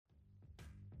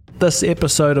This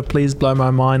episode of Please Blow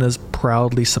My Mind is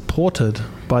proudly supported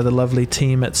by the lovely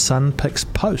team at Sunpix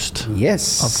Post.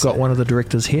 Yes. I've got one of the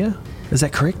directors here. Is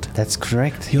that correct? That's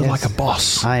correct. You're yes. like a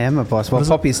boss. I am a boss. Well,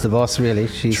 Poppy's the boss, really.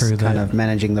 She's True kind that. of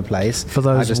managing the place. For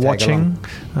those watching,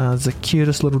 it's the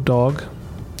cutest little dog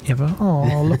ever.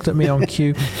 Oh, looked at me on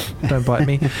cue. Don't bite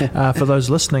me. For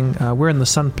those listening, we're in the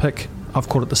Sunpick. I've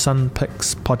called it the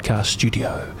Sunpix Podcast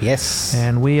Studio. Yes.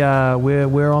 And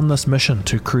we're on this mission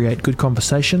to create good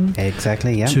conversation.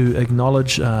 Exactly, yeah. To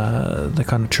acknowledge the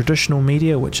kind of traditional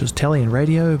media, which is telly and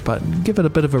radio, but give it a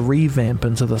bit of a revamp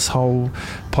into this whole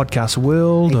podcast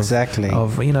world. Exactly.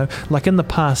 Of like in the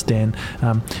past, Dan,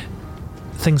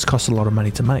 things cost a lot of money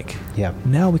to make. Yeah.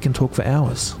 Now we can talk for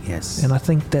hours. Yes. And I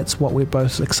think that's what we're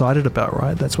both excited about,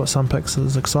 right? That's what Sunpix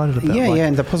is excited about. Yeah,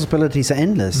 and the possibilities are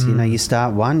endless. You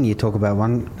start you talk about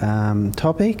one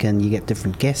topic, and you get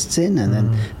different guests in, and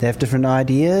then they have different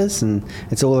ideas, and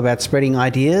it's all about spreading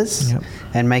ideas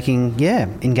and making,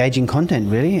 engaging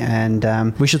content, really. And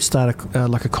we should start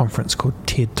a conference called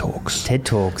TED Talks. TED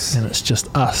Talks. And it's just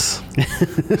us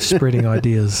spreading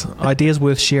ideas. Ideas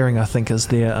worth sharing, I think, is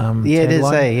their it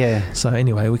is. So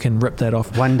anyway, we can rip that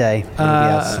off. One day. It'll be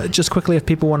us. Just quickly, if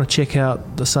people want to check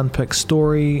out the Sunpix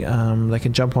story, they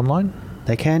can jump online.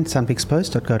 They can,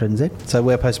 sunpixpost.co.nz. So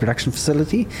we're a post-production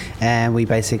facility, and we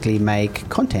basically make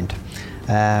content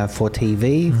for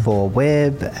TV, for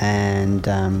web, and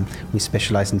we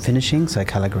specialise in finishing, so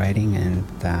colour grading and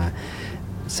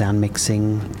sound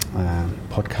mixing,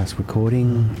 podcast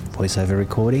recording, voiceover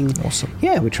recording. Awesome.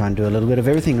 Yeah, we try and do a little bit of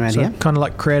everything around here. Kind of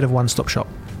like creative one-stop shop.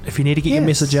 If you need to get your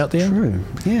message out there, true.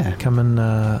 Yeah, come and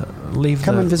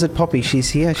Come and visit Poppy. She's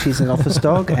here. She's an office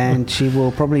dog, and she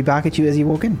will probably bark at you as you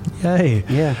walk in. Yay!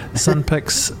 Yeah.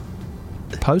 Sunpix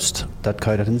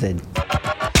Post.co.nz.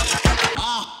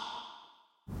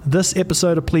 This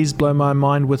episode of Please Blow My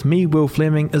Mind with me, Will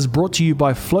Fleming, is brought to you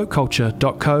by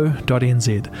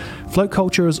floatculture.co.nz. Float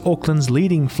Culture is Auckland's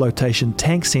leading flotation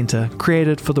tank centre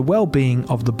created for the well-being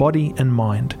of the body and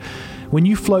mind. When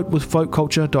you float with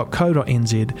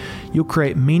floatculture.co.nz, you'll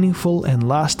create meaningful and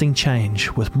lasting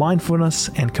change with mindfulness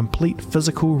and complete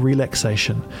physical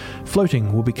relaxation.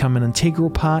 Floating will become an integral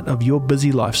part of your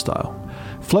busy lifestyle.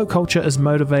 Float Culture is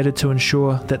motivated to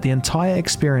ensure that the entire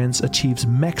experience achieves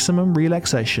maximum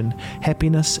relaxation,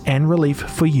 happiness and relief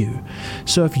for you.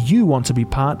 So if you want to be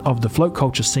part of the float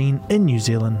culture scene in New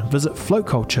Zealand, visit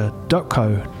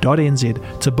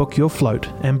floatculture.co.nz to book your float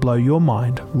and blow your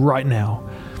mind right now.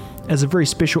 As a very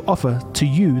special offer to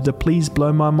you, the Please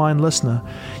Blow My Mind listener,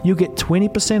 you'll get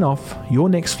 20% off your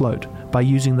next float by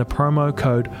using the promo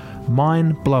code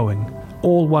MINDBLOWING,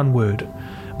 all one word.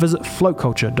 Visit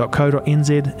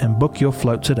floatculture.co.nz and book your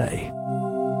float today.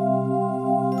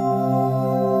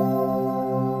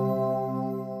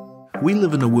 We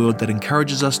live in a world that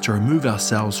encourages us to remove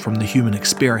ourselves from the human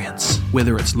experience,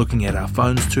 whether it's looking at our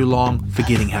phones too long,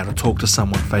 forgetting how to talk to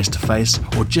someone face to face,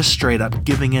 or just straight up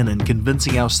giving in and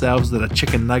convincing ourselves that a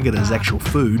chicken nugget is actual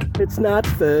food. It's not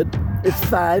food, it's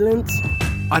violence.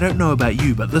 I don't know about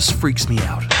you, but this freaks me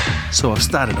out. So I've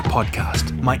started a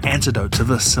podcast, my antidote to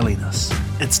this silliness.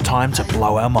 It's time to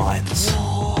blow our minds.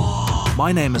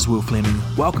 My name is Will Fleming.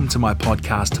 Welcome to my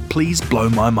podcast, Please Blow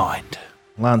My Mind.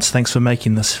 Lance, thanks for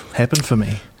making this happen for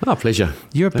me. Oh, pleasure.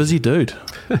 You're a busy dude.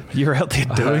 You're out there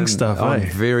doing stuff, I'm eh?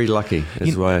 very lucky,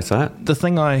 is the way I say it. The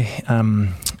thing I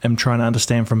am trying to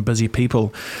understand from busy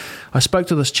people, I spoke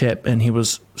to this chap and he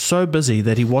was so busy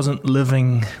that he wasn't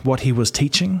living what he was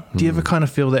teaching. Do you ever kind of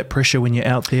feel that pressure when you're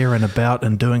out there and about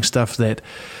and doing stuff that,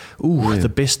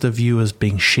 the best of you is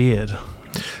being shared?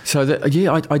 So,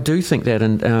 I do think that,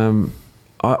 and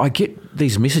I get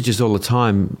these messages all the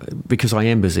time because I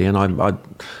am busy, and I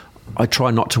try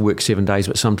not to work 7 days,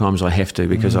 but sometimes I have to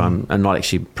because I'm not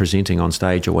actually presenting on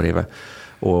stage or whatever,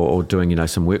 or doing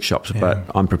some workshops, but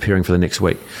I'm preparing for the next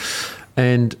week.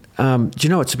 And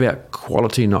it's about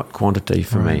quality, not quantity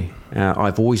for me.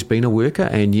 I've always been a worker,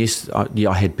 and yes,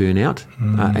 I had burnout,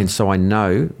 and so I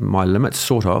know my limits,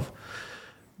 sort of.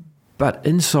 But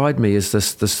inside me is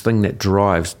this thing that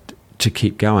drives to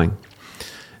keep going.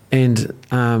 And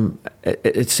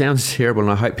it sounds terrible, and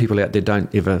I hope people out there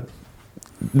don't ever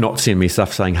not send me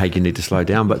stuff saying, hey, you need to slow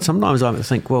down. But sometimes I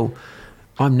think, well,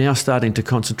 I'm now starting to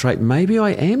concentrate. Maybe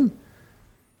I am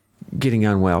getting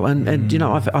unwell. And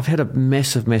I've had a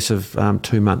massive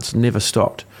 2 months, never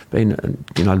stopped. Been,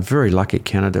 very lucky at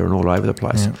Canada and all over the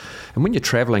place. Yeah. And when you're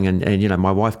travelling and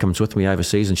my wife comes with me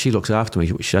overseas and she looks after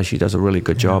me, she does a really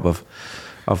good job of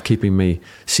keeping me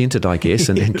centred, I guess,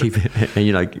 and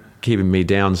keeping me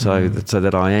down so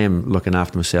that I am looking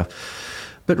after myself.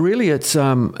 But really, it's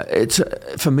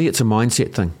for me, it's a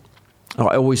mindset thing.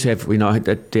 I always have,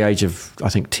 at the age of, I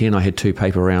think, 10, I had 2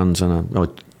 paper rounds or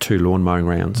 2 lawn mowing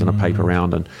rounds and a paper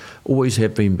round, and always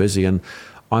have been busy. And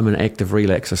I'm an active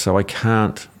relaxer, so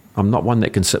I'm not one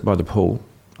that can sit by the pool.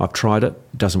 I've tried it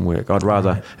doesn't work. I'd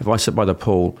rather, if I sit by the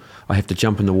pool, I have to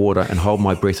jump in the water and hold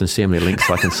my breath and see how many lengths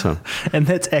I can swim. And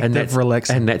that's active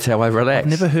relaxing. And that's how I relax. I've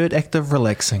never heard active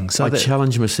relaxing. So I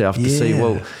challenge myself to see,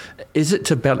 well, is it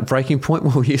to about breaking point?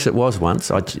 Well, yes, it was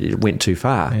once. It went too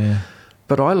far. Yeah.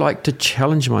 But I like to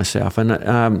challenge myself. And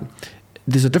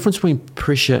there's a difference between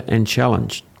pressure and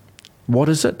challenge. What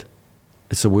is it?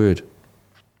 It's a word.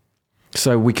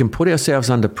 So we can put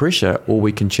ourselves under pressure or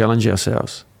we can challenge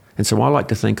ourselves. And so I like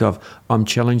to think of, I'm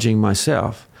challenging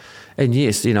myself. And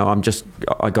yes,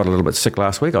 I got a little bit sick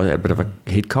last week. I had a bit of a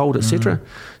head cold, etc.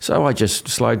 So I just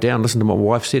slowed down, listened to what my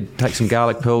wife said, take some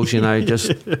garlic pills,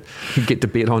 just get to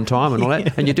bed on time and all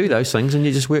that. And you do those things and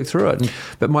you just work through it.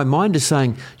 But my mind is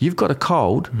saying, you've got a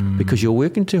cold because you're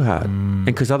working too hard. And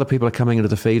because other people are coming into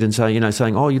the feed and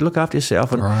saying, oh, you look after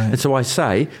yourself. And so I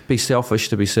say, be selfish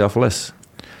to be selfless.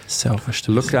 Selfish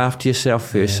to look after yourself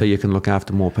first so you can look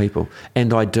after more people.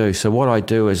 And I do. So what I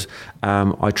do is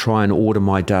I try and order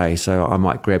my day. So I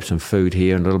might grab some food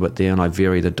here and a little bit there, and I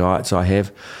vary the diets I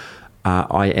have.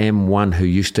 I am one who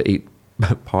used to eat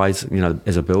pies,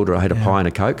 as a builder. I had a pie and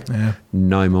a Coke. Yeah.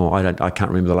 No more. I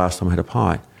can't remember the last time I had a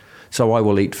pie. So I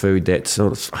will eat food that's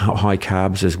sort of high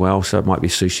carbs as well. So it might be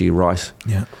sushi, rice,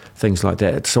 things like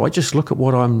that. So I just look at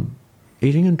what I'm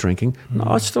eating and drinking. No,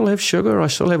 I still have sugar. I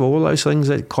still have all those things,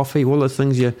 that coffee, all those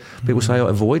things people say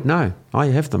avoid. No, I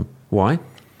have them. Why?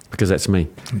 Because that's me.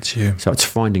 It's you. So it's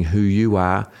finding who you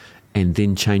are and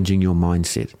then changing your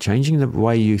mindset, changing the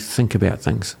way you think about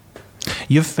things.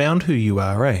 You've found who you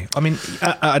are, eh? I mean,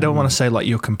 I don't want to say like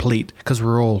you're complete, because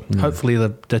we're all, hopefully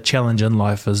the challenge in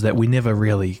life is that we never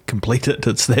really complete it.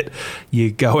 It's that you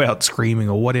go out screaming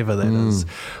or whatever that is.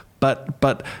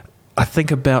 But I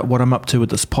think about what I'm up to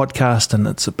with this podcast, and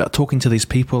it's about talking to these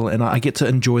people, and I get to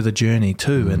enjoy the journey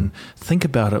too and think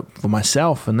about it for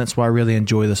myself. And that's why I really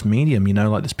enjoy this medium,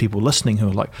 like there's people listening who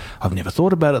are like, I've never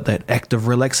thought about it, that active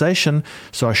relaxation,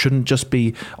 so I shouldn't just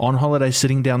be on holiday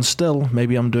sitting down still.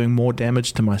 Maybe I'm doing more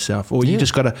damage to myself. Or you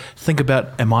just got to think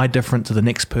about, am I different to the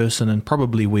next person? And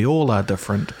probably we all are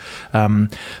different.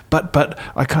 But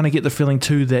I kind of get the feeling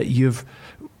too that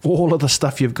all of the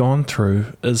stuff you've gone through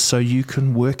is so you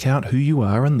can work out who you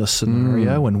are in this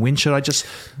scenario and when should I just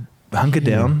hunker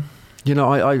down.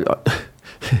 I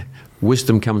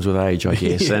wisdom comes with age, I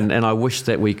guess. And I wish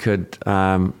that we could,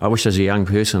 I wish as a young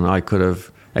person I could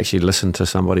have actually listened to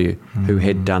somebody who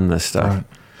had done this stuff.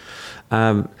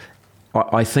 Right.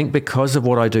 I think because of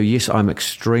what I do, yes, I'm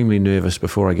extremely nervous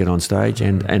before I get on stage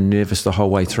and nervous the whole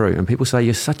way through. And people say,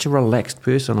 you're such a relaxed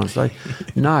person on stage.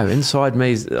 No, inside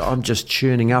me, I'm just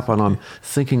churning up and I'm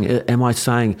thinking, am I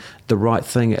saying the right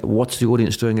thing? What's the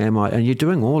audience doing? And you're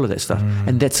doing all of that stuff.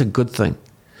 And that's a good thing.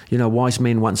 Wise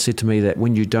men once said to me that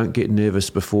when you don't get nervous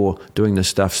before doing this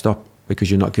stuff, stop, because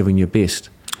you're not giving your best.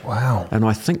 Wow. And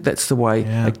I think that's the way,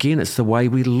 again, it's the way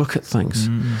we look at things.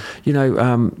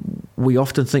 We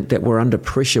often think that we're under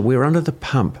pressure. We're under the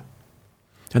pump.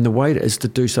 And the way is to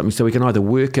do something so we can either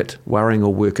work at worrying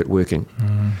or work at working.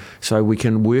 So we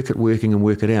can work at working and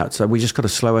work it out. So we just got to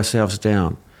slow ourselves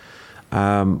down.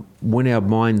 When our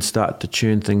minds start to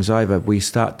churn things over, we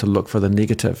start to look for the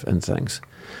negative in things.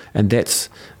 And that's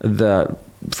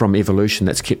from evolution,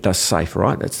 that's kept us safe,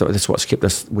 right? That's what's kept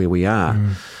us where we are.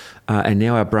 And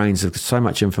now our brains have so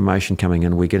much information coming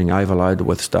in, we're getting overloaded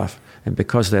with stuff. And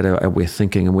because of that, we're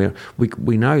thinking, and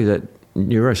we know that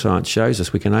neuroscience shows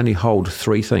us we can only hold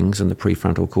 3 things in the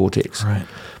prefrontal cortex. Right.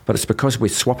 But it's because we're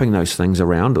swapping those things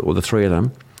around, or the 3 of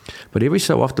them. But every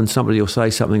so often somebody will say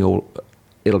something, or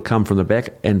it'll come from the back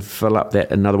and fill up that,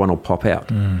 another one will pop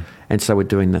out. And so we're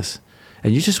doing this.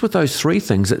 And you just, with those 3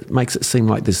 things, it makes it seem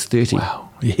like there's 30. Wow.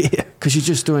 Yeah. Because you're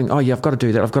just doing, I've got to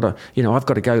do that. I've got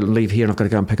to go leave here and I've got to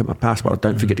go and pick up my passport.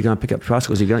 Don't forget to go and pick up the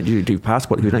passport, because if you don't do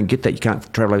passport, if you don't get that, you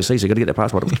can't travel overseas. So you've got to get that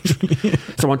passport.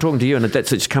 So I'm talking to you and that's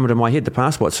just coming to my head, the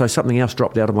passport. So something else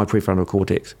dropped out of my prefrontal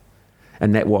cortex.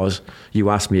 And that was,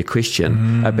 you asked me a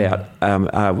question about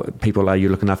people, are you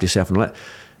looking after yourself and all that.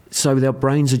 So our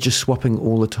brains are just swapping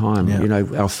all the time. Yeah.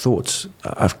 Our thoughts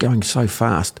are going so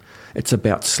fast. It's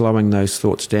about slowing those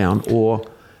thoughts down or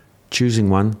choosing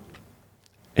one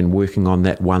and working on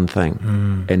that one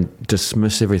thing and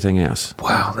dismiss everything else.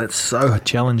 Wow, that's so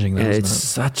challenging. Though, it's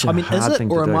such a hard thing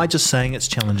to do. Or am I just saying it's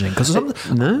challenging? Because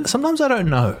sometimes I don't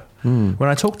know. When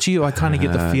I talk to you, I kind of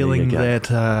get the feeling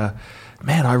that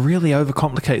man, I really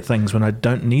overcomplicate things when I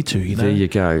don't need to, you know? There you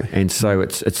go. And so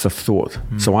it's a thought.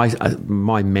 So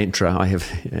my mantra, I have,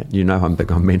 I'm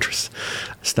big on mantras.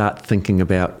 Start thinking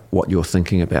about what you're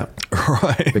thinking about.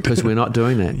 Right. Because we're not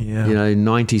doing that. Yeah.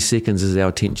 90 seconds is our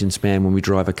attention span when we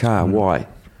drive a car. Why?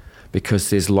 Because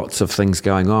there's lots of things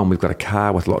going on. We've got a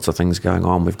car with lots of things going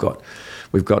on. We've got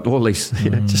all these,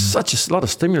 just such a lot of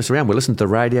stimulus around. We listen to the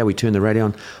radio, we turn the radio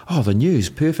on. Oh, the news,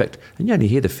 perfect. And you only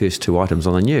hear the first 2 items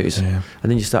on the news. Yeah.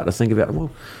 And then you start to think about,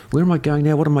 well, where am I going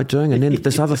now? What am I doing? And then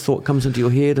this other thought comes into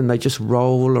your head and they just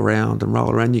roll around and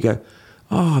roll around. You go,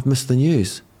 oh, I've missed the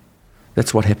news.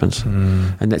 That's what happens.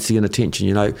 And that's the inattention.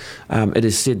 It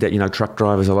is said that, truck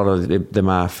drivers, a lot of them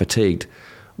are fatigued.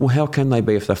 Well, how can they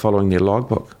be if they're following their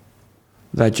logbook?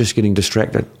 They're just getting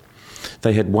distracted.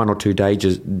 They had 1 or 2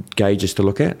 gauges to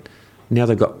look at. Now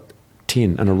they've got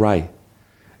 10, an array.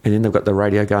 And then they've got the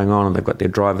radio going on and they've got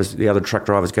the other truck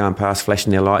drivers going past,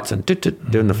 flashing their lights and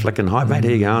doing the flick and hi, mate,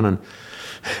 here you going. And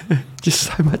just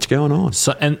so much going on.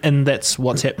 So, and that's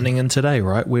what's happening in today,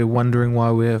 right? We're wondering why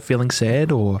we're feeling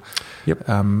sad, or,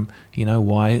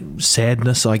 why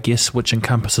sadness, I guess, which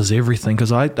encompasses everything.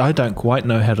 Because I don't quite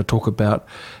know how to talk about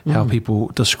how people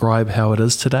describe how it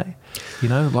is today.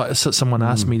 Like someone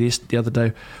asked me this the other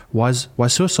day, why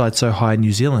suicide so high in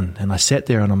New Zealand? And I sat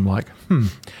there and I'm like,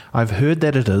 I've heard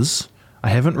that it is. I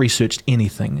haven't researched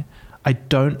anything. I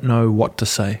don't know what to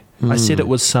say. I said it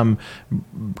was some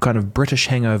kind of British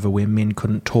hangover where men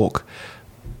couldn't talk.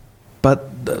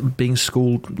 But being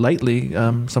schooled lately,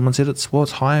 someone said it's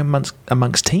high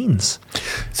amongst teens.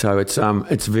 So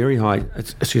it's very high.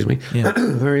 Excuse me,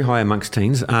 very high amongst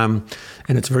teens, and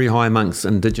it's very high amongst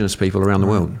Indigenous people around the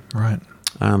world. Right.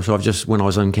 So when I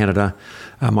was in Canada,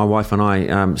 my wife and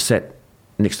I sat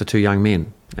next to 2 young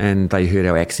men, and they heard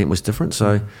our accent was different.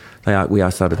 So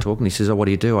we started talking. He says, "Oh, what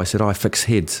do you do?" I said, "I fix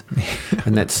heads,"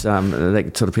 and that's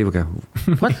that sort of people go,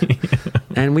 "What?"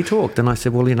 And we talked, and I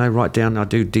said, "Well, write down. I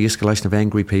do de-escalation of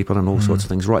angry people and all sorts of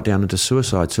things. Right down into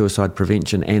suicide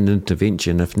prevention and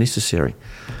intervention if necessary."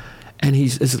 And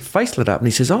his face lit up, and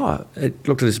he says, "Oh," it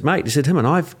looked at his mate. He said, "Him and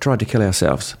I've tried to kill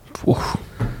ourselves."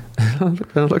 And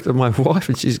I looked at my wife,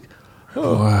 and she's,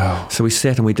 "Oh, wow!" So we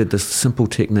sat and we did this simple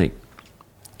technique.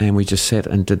 And we just sat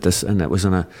and did this, and it was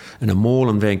in a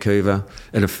mall in Vancouver,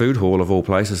 in a food hall of all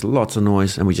places, lots of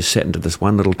noise, and we just sat and did this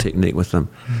one little technique with them.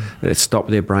 It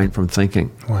stopped their brain from thinking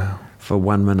for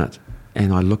 1 minute.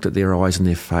 And I looked at their eyes and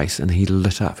their face, and he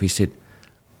lit up. He said,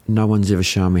 "No one's ever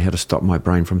shown me how to stop my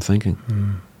brain from thinking."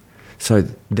 So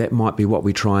that might be what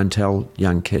we try and tell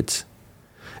young kids.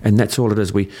 And that's all it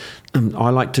is. I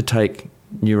like to take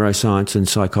neuroscience and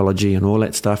psychology and all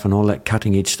that stuff and all that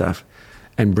cutting edge stuff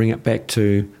and bring it back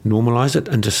to normalise it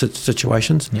into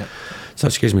situations. Yep. So,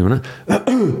 excuse me a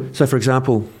minute. So, for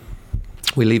example,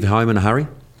 we leave home in a hurry.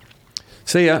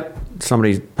 See ya,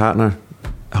 somebody's partner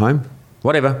home,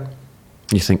 whatever.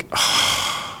 You think,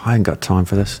 oh, I ain't got time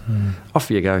for this.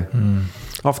 Off you go.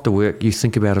 Off to work. You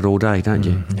think about it all day, don't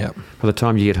you? Yep. By the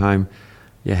time you get home,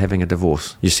 you're having a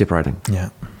divorce. You're separating. Yeah.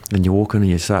 And you walk in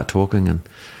and you start talking and,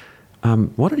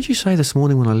 what did you say this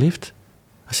morning when I left?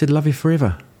 I said, love you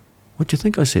forever. What do you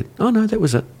think I said? Oh, no, that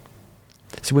was it.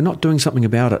 So we're not doing something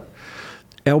about it.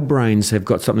 Our brains have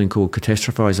got something called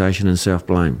catastrophisation and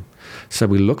self-blame. So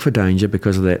we look for danger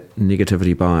because of that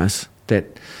negativity bias.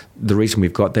 That the reason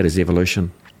we've got that is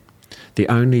evolution. The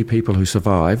only people who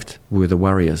survived were the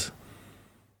warriors.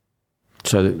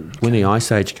 So when the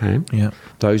Ice Age came,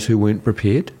 those who weren't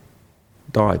prepared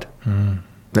died.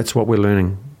 That's what we're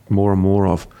learning more and more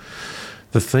of.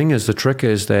 The trick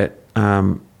is that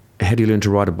how do you learn to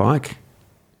ride a bike?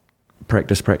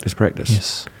 Practice, practice, practice.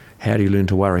 Yes. How do you learn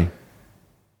to worry?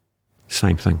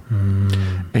 Same thing.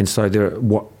 And so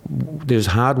there's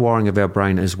hardwiring of our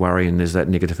brain is worry, and there's that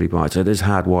negativity bias. It is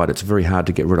hardwired. It's very hard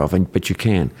to get rid of, but you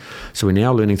can. So we're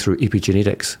now learning through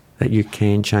epigenetics that you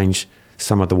can change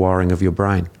some of the wiring of your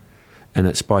brain. And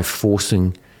it's by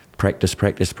forcing practice,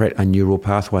 a neural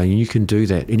pathway. And you can do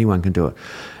that. Anyone can do it.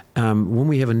 When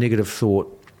we have a negative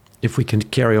thought, if we can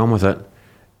carry on with it,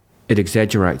 it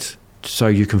exaggerates. So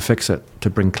you can fix it to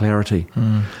bring clarity.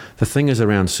 The thing is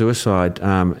around suicide,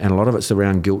 and a lot of it's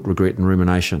around guilt, regret and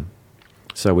rumination.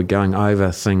 So we're going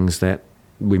over things that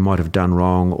we might have done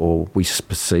wrong or we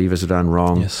perceive as done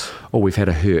wrong, or we've had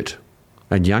a hurt.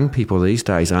 And young people these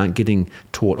days aren't getting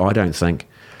taught, I don't think,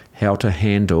 how to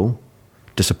handle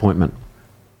disappointment.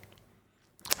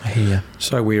 I hear you.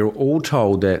 So we're all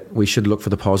told that we should look for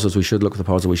the positives,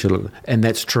 and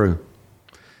that's true.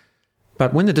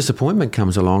 But when the disappointment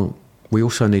comes along, we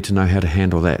also need to know how to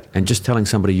handle that. And just telling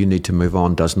somebody you need to move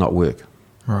on does not work.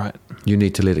 Right. You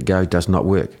need to let it go does not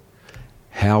work.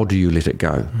 How do you let it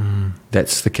go?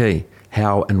 That's the key.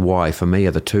 How and why, for me,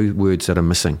 are the two words that are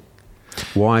missing.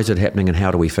 Why is it happening and how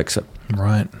do we fix it?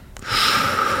 Right.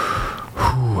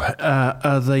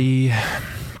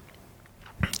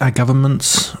 Are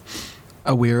governments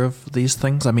aware of these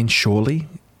things? I mean, surely.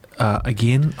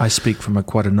 Again, I speak from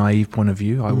quite a naive point of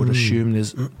view. I would assume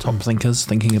there's top thinkers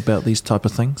thinking about these type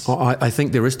of things. I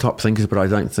think there is top thinkers, but I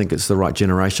don't think it's the right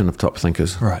generation of top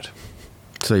thinkers. Right.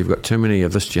 So you've got too many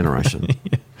of this generation.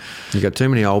 You've got too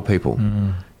many old people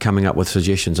coming up with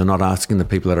suggestions and not asking the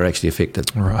people that are actually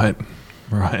affected. Right.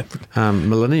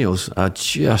 Millennials are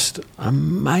just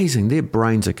amazing. Their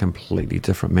brains are completely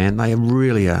different, man. They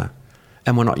really are.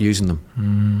 And we're not using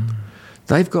them.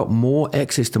 They've got more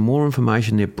access to more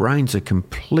information. Their brains are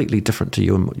completely different to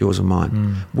yours and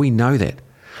mine. We know that.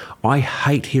 I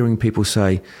hate hearing people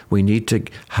say we need to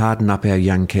harden up our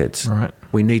young kids. Right.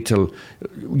 We need to,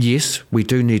 yes, we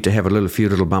do need to have a few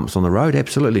little bumps on the road,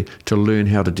 absolutely, to learn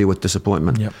how to deal with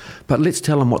disappointment. Yep. But let's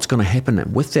tell them what's going to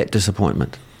happen with that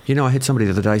disappointment. You know, I had somebody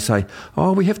the other day say,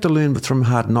 we have to learn from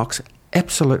hard knocks.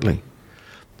 Absolutely.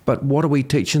 But what are we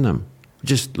teaching them?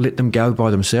 Just let them go by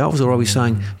themselves? Or are we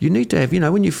saying, you need to have,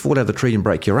 when you fall out of the tree and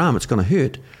break your arm, it's going to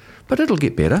hurt, but it'll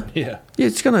get better. Yeah.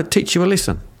 It's going to teach you a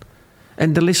lesson.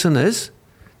 And the lesson is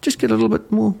just get a little bit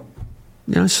more,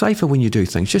 safer when you do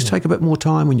things. Just take a bit more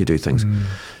time when you do things.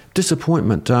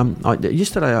 Disappointment.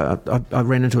 Yesterday I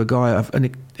ran into a guy,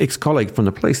 an ex-colleague from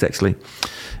the police actually,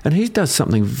 and he does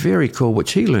something very cool,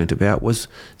 which he learnt about was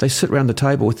they sit around the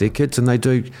table with their kids and they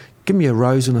do, give me a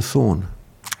rose and a thorn.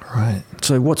 Right.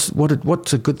 So what's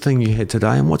a good thing you had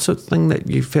today and what's a thing that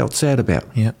you felt sad about?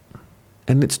 Yeah.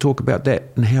 And let's talk about that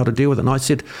and how to deal with it. And I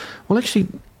said, well, actually,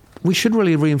 we should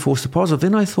really reinforce the positive.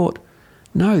 Then I thought,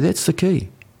 no, that's the key.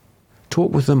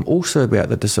 Talk with them also about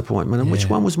the disappointment and which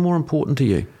one was more important to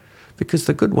you. Because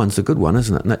the good one's the good one,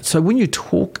 isn't it? So when you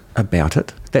talk about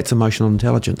it, that's emotional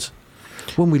intelligence.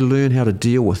 When we learn how to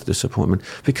deal with disappointment,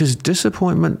 because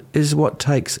disappointment is what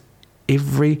takes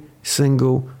every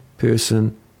single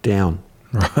person down.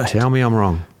 Right. Tell me I'm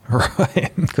wrong.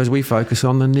 Right. Because we focus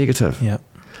on the negative. Yeah.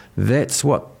 That's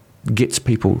what gets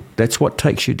people. That's what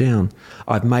takes you down.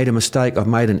 I've made a mistake. I've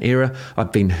made an error.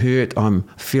 I've been hurt. I'm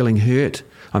feeling hurt.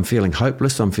 I'm feeling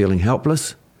hopeless. I'm feeling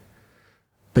helpless.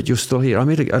 But you're still here. I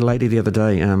met a lady the other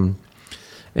day, and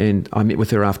I met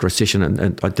with her after a session,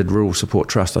 and I did Rural Support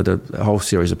Trust. I did a whole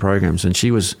series of programs, and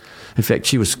she was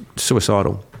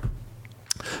suicidal.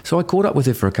 So I caught up with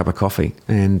her for a cup of coffee,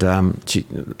 and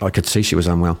I could see she was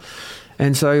unwell.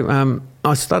 And so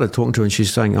I started talking to her,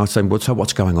 and I was saying, well, so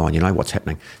what's going on? What's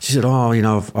happening? She said,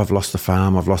 I've lost the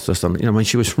farm, I've lost this.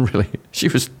 She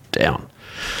was down.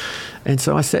 And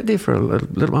so I sat there for a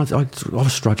little while. I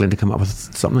was struggling to come up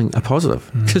with a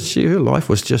positive, because her life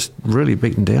was just really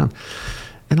beaten down.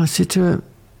 And I said to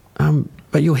her,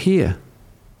 but you're here.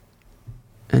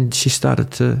 And she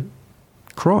started to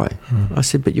cry. I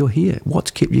said, but you're here.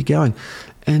 What's kept you going?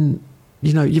 And,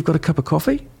 you've got a cup of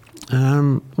coffee?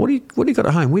 What do you got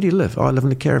at home? Where do you live? I live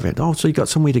in a caravan. Oh, so you got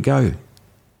somewhere to go?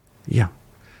 Yeah.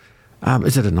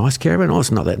 Is it a nice caravan? Oh,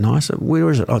 it's not that nice. Where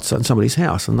is it? Oh, it's in somebody's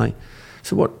house. And they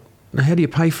said, what? How do you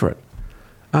pay for it?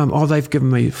 They've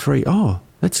given me free. Oh,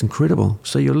 that's incredible.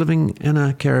 So you're living in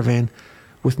a caravan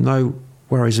with no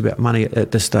worries about money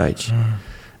at this stage.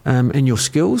 And your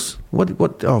skills?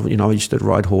 What? Oh, I used to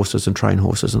ride horses and train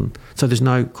horses, and so there's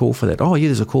no call for that. Oh, yeah,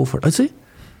 there's a call for it. Is there?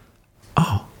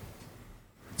 Oh.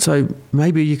 So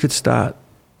maybe you could start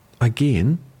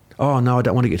again. Oh, no, I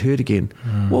don't want to get hurt again.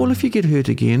 Well, if you get hurt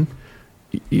again,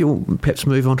 you'll perhaps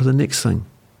move on to the next thing.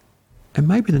 And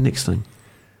maybe the next thing.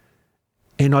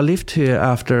 And I left her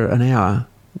after an hour.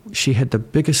 She had the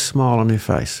biggest smile on her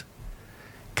face,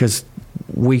 because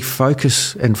we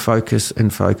focus and focus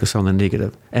and focus on the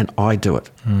negative, and I do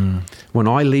it. When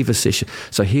I leave a session,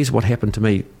 so here's what happened to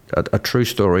me, a true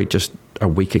story just a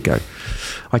week ago.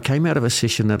 I came out of a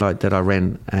session that I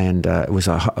ran, and it was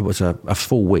a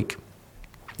full week,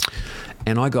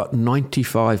 and I got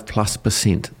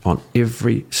 95+% on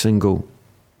every single,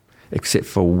 except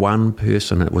for one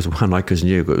person. It was one I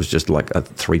knew, but it was just like a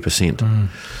 3%.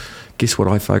 Guess what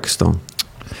I focused on?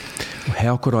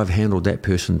 How could I have handled that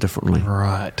person differently?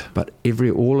 Right. But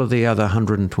all of the other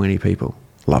 120 people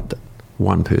loved it.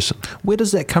 One person. Where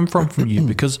does that come from you?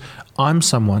 Because I'm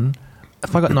someone,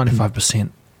 if I got 95%,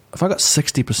 if I got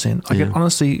 60%, I could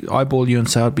honestly eyeball you and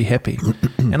say I'd be happy.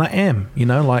 And I am,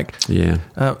 Yeah.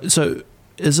 So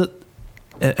is it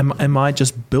am I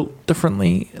just built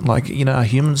differently? Like, are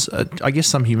humans, I guess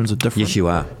some humans are different. Yes, you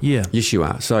are. Yeah. Yes, you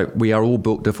are. So we are all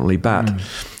built differently, but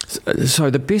so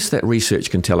the best that research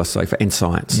can tell us, and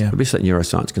science, the best that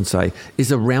neuroscience can say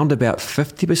is around about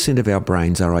 50% of our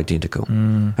brains are identical.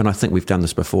 And I think we've done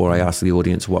this before. I asked the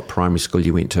audience what primary school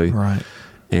you went to. Right.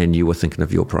 And you were thinking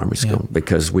of your primary school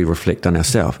because we reflect on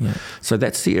ourselves. Yeah. So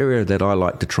that's the area that I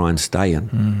like to try and stay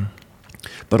in.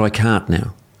 But I can't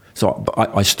now. So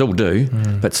I still do,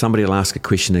 but somebody will ask a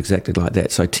question exactly like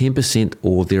that. So 10%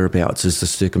 or thereabouts is the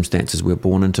circumstances we're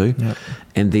born into. Yep.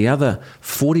 And the other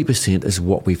 40% is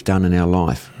what we've done in our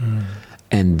life.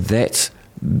 And that's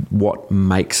what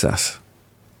makes us.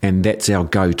 And that's our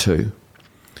go-to.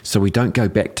 So we do go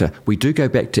back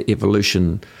to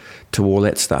evolution, to all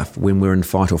that stuff when we're in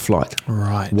fight or flight.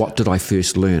 Right. What did I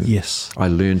first learn? Yes. I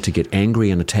learned to get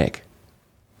angry and attack.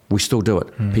 We still do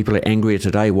it. People are angrier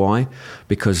today. Why?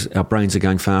 Because our brains are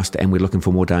going faster and we're looking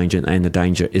for more danger, and the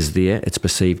danger is there. It's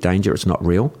perceived danger. It's not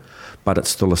real, but it's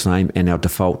still the same, and our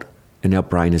default in our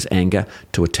brain is anger,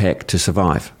 to attack, to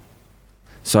survive.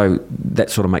 So that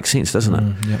sort of makes sense, doesn't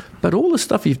it? Yep. But all the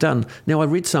stuff you've done, now I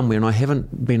read somewhere, and I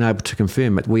haven't been able to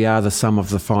confirm it, we are the sum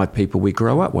of the 5 people we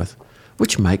grow up with,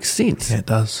 which makes sense. Yeah, it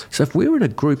does. So if we're in a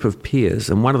group of peers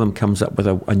and one of them comes up with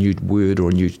a new word or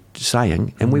a new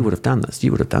saying, and we would have done this,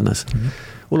 you would have done this,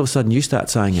 all of a sudden you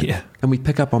start saying it. Yeah. And we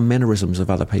pick up on mannerisms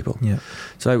of other people. Yeah.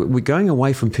 So we're going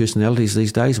away from personalities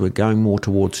these days, we're going more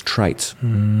towards traits.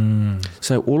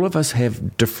 So all of us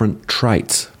have different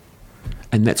traits,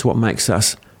 and that's what makes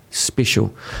us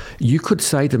special. You could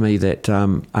say to me that,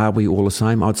 are we all the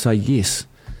same? I'd say yes,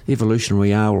 evolutionary,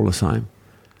 we are all the same.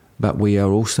 But we are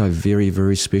also very,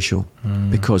 very special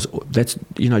because that's,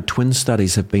 twin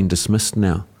studies have been dismissed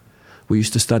now. We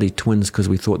used to study twins because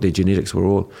we thought their genetics were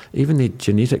all, even their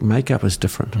genetic makeup is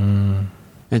different.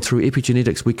 And through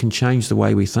epigenetics, we can change the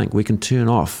way we think. We can turn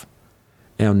off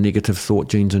our negative thought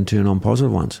genes and turn on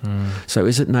positive ones. So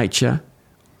is it nature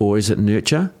or is it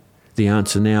nurture? The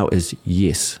answer now is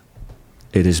yes.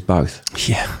 It is both.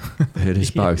 Yeah. It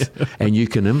is both. And you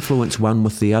can influence one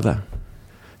with the other.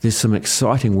 There's some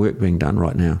exciting work being done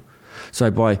right now.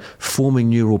 So by forming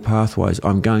neural pathways,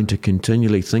 I'm going to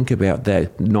continually think about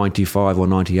that 95 or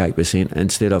 98%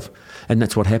 instead of, and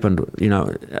that's what happened.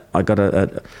 I got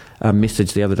a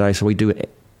message the other day. So we do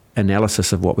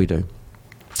analysis of what we do,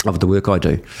 of the work I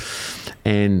do.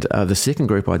 And the second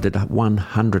group I did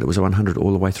 100. It was 100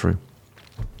 all the way through.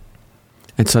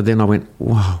 And so then I went,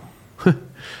 wow.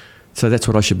 So that's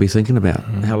what I should be thinking about.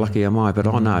 How lucky am I? But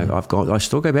I know I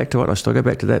still go back to it. I still go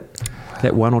back to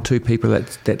that 1 or 2 people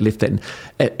that left that.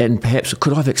 And perhaps,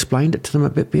 could I have explained it to them a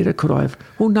bit better? Could I have?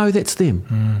 Well, no, that's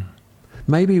them.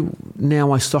 Maybe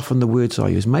now I soften the words I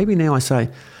use. Maybe now I say,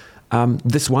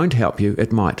 this won't help you.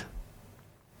 It might.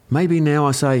 Maybe now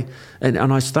I say, and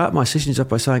I start my sessions up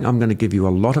by saying, I'm going to give you a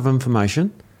lot of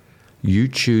information. You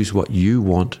choose what you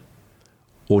want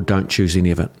or don't choose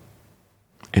any of it.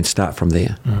 And start from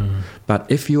there. But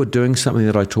if you're doing something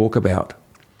that I talk about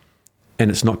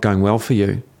and it's not going well for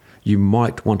you, you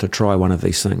might want to try one of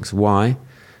these things. Why?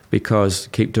 Because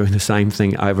keep doing the same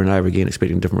thing over and over again,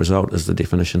 expecting a different result, is the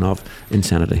definition of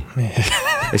insanity.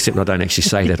 Except I don't actually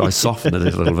say that. I soften it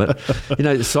a little bit.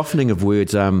 The softening of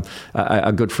words,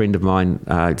 a good friend of mine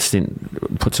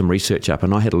put some research up,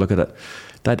 and I had a look at it.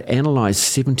 They'd analysed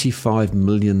 75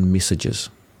 million messages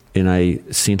in a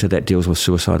centre that deals with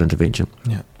suicide intervention.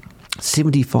 Yeah.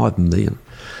 75 million.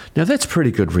 Now that's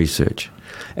pretty good research.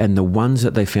 And the ones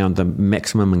that they found the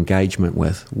maximum engagement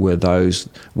with were those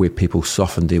where people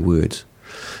softened their words.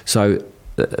 So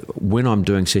when I'm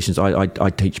doing sessions, I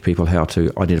teach people how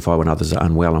to identify when others are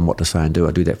unwell and what to say and do.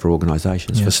 I do that for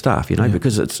organisations, for staff,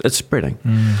 because it's spreading.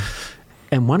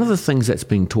 And one of the things that's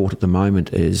being taught at the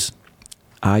moment is,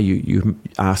 you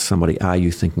ask somebody, are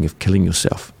you thinking of killing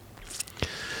yourself?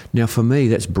 Now, for me,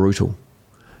 that's brutal.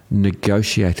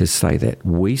 Negotiators say that.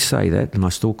 We say that, and I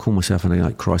still call myself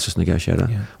a crisis negotiator.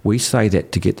 Yeah. We say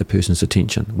that to get the person's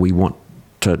attention. We want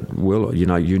to,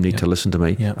 you need to listen to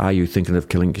me. Yeah. Are you thinking of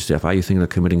killing yourself? Are you thinking of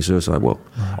committing suicide? Well,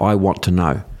 I want to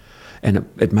know. And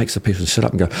it makes the person sit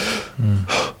up and go,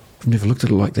 I've never looked at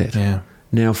it like that. Yeah.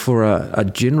 Now, for a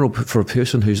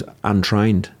person who's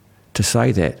untrained to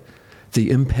say that, the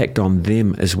impact on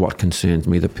them is what concerns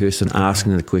me, the person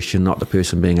asking the question, not the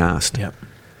person being asked. Yep.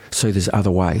 So there's other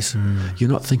ways. You're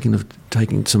not thinking of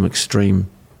taking some extreme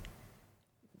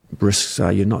risks.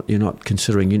 You're not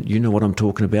considering, you know what I'm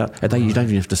talking about. You don't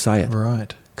even have to say it.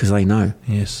 Right. Because they know.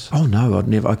 Yes. Oh, no, I'd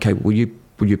never. Okay, will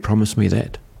you promise me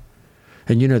that?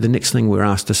 And the next thing we're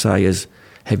asked to say is,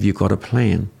 have you got a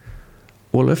plan?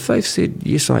 Well, if they've said,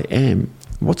 yes, I am,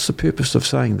 what's the purpose of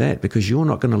saying that? Because you're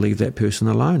not going to leave that person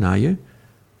alone, are you?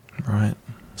 Right.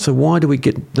 So why do we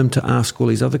get them to ask all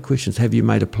these other questions? Have you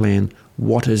made a plan?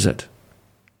 What is it?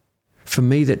 For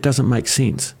me, that doesn't make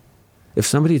sense. If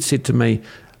somebody had said to me,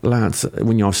 Lance,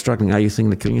 when you're struggling, are you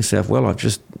thinking of killing yourself? Well, I've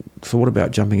just thought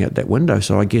about jumping out that window,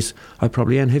 so I guess I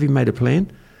probably am. Have you made a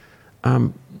plan?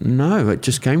 No, it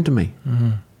just came to me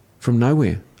from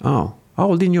nowhere. Oh,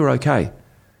 then you're okay.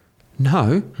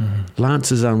 No,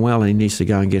 Lance is unwell and he needs to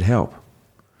go and get help.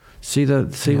 See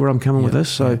where I'm coming with this?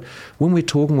 So when we're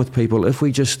talking with people,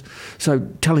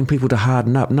 telling people to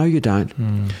harden up, no, you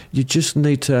don't. You just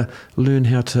need to learn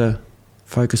how to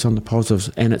focus on the positives,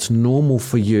 and it's normal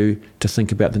for you to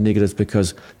think about the negatives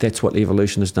because that's what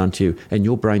evolution has done to you, and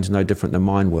your brain's no different than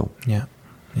mine will. Yeah.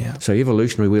 Yeah. So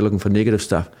evolutionary, we're looking for negative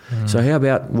stuff. So how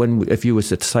about if you were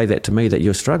to say that to me that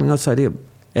you're struggling, I'd say to you,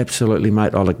 absolutely,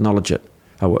 mate, I'll acknowledge it.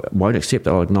 I won't accept it,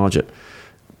 I'll acknowledge it.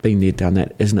 Been there, done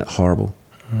that. Isn't it horrible?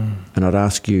 And I'd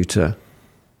ask you to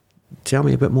tell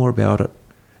me a bit more about it,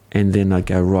 and then I'd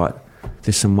go, right,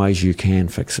 there's some ways you can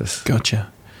fix this.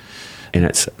 Gotcha. And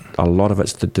a lot of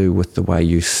it's to do with the way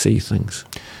you see things.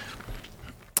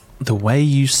 The way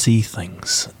you see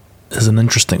things is an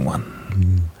interesting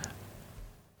one.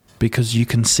 Because you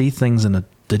can see things in a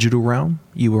digital realm.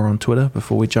 You were on Twitter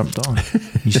before we jumped on.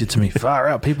 You said to me, far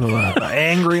out, people are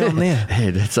angry on there.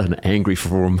 Yeah, that's an angry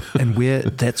forum. And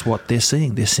that's what they're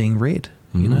seeing. They're seeing red.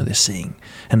 You know, they're seeing.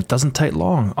 And it doesn't take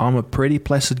long. I'm a pretty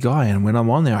placid guy, and when I'm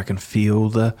on there, I can feel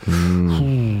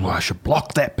I should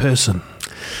block that person.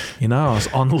 You know, I was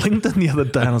on LinkedIn the other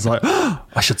day, and I was like,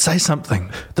 I should say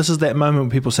something. This is that moment when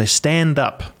people say, stand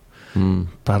up.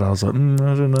 But I was like, I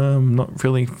don't know, I'm not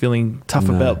really feeling tough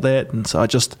about that. And so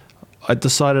I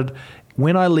decided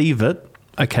when I leave it,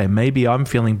 okay, maybe I'm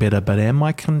feeling better, but am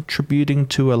I contributing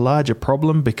to a larger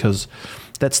problem? Because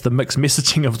that's the mixed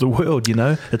messaging of the world, you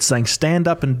know. It's saying stand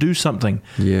up and do something.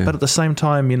 Yeah. But at the same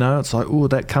time, you know, it's like,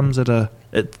 that comes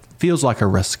it feels like a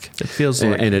risk. It feels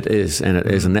like... And it is.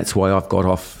 And that's why I've got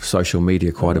off social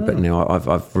media quite a bit now.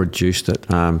 I've reduced it.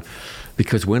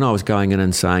 Because when I was going in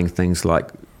and saying things like,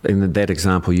 in that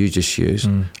example you just used,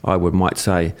 I might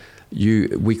say,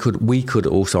 we could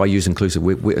also, I use inclusive,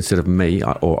 we, instead of me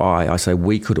or I say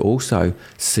we could also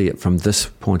see it from this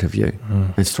point of view.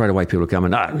 And straight away people come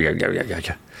in,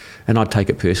 yeah. And I'd take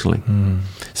it personally.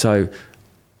 So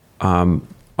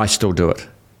I still do it.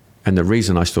 And the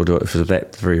reason I still do it is for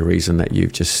that very reason that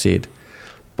you've just said.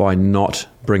 By not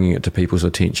bringing it to people's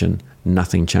attention,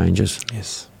 nothing changes.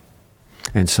 Yes.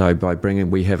 And so by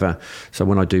bringing, so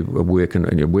when I do work in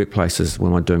workplaces,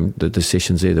 when I'm doing the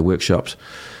sessions there, the workshops,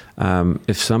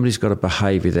 if somebody's got a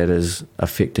behaviour that is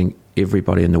affecting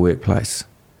everybody in the workplace,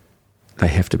 they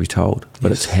have to be told.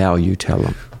 But it's how you tell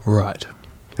them. Right.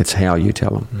 It's how you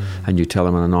tell them. And you tell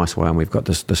them in a nice way. And we've got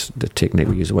the technique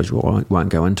we use, which I won't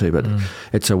go into, but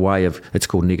it's a way of, it's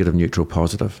called negative, neutral,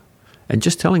 positive. And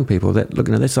just telling people that, look,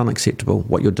 that's unacceptable.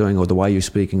 What you're doing or the way you're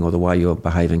speaking or the way you're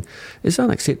behaving is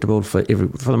unacceptable for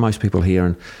the most people here.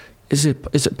 And is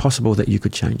it possible that you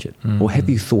could change it? Or have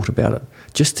you thought about it?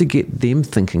 Just to get them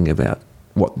thinking about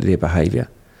what their behaviour.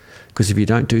 Because if you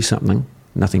don't do something,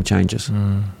 nothing changes.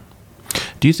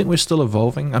 Do you think we're still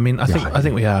evolving? I mean, I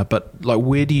think we are. But like,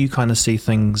 where do you kind of see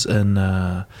things in...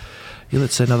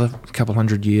 let's say another couple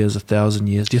 100 years, 1,000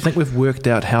 years. Do you think we've worked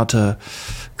out how to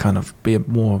kind of be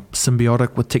more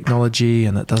symbiotic with technology,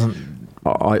 and it doesn't?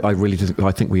 I really do.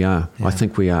 I think we are. Yeah. I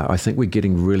think we are. I think we're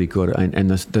getting really good. And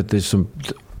there's some.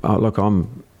 Look,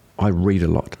 I read a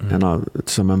lot, and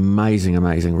some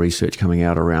amazing research coming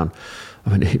out around.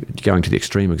 I mean, going to the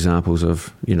extreme examples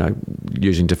of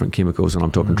using different chemicals, and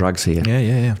I'm talking drugs here.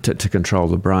 Yeah. To control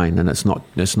the brain, and it's not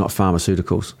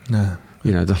pharmaceuticals. No.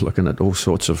 They're looking at all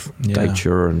sorts of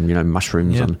datura and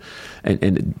mushrooms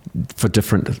and for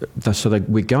different. So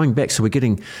we're going back. So we're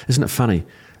getting. Isn't it funny?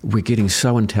 We're getting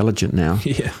so intelligent now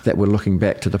that we're looking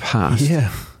back to the past.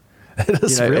 Yeah, it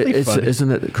is really funny.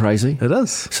 Isn't it crazy? It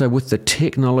is. So with the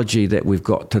technology that we've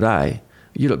got today,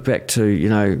 you look back to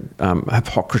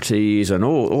Hippocrates and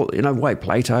all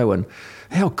Plato, and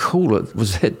how cool it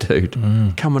was that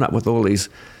dude coming up with all these,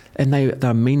 and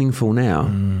they're meaningful now,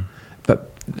 but.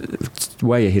 It's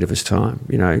way ahead of his time,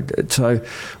 So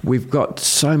we've got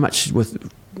so much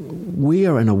we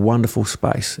are in a wonderful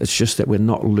space. It's just that we're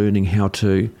not learning how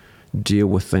to deal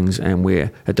with things, and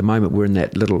at the moment we're in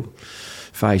that little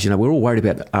phase. We're all worried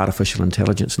about artificial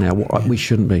intelligence now. We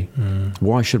shouldn't be.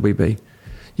 Why should we be?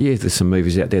 Yeah, there's some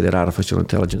movies out there that artificial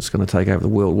intelligence is going to take over the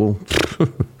world.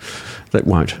 Well, That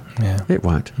won't. Yeah. It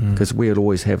won't, because we will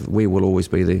always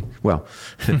be the. Well,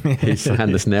 he's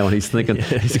saying this now, and he's thinking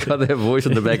he's got that voice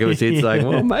in the back of his head saying,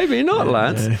 "Well, maybe not,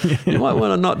 Lance. You might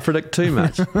want to not predict too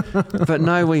much." But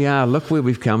no, we are. Look where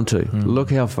we've come to.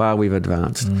 Look how far we've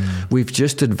advanced. We've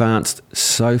just advanced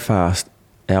so fast.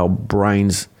 Our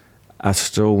brains are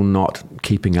still not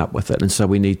keeping up with it, and so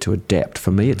we need to adapt.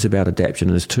 For me, it's about adaptation.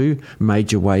 And there's two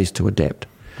major ways to adapt,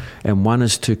 and one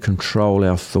is to control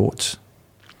our thoughts.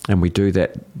 And we do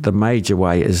that. The major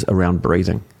way is around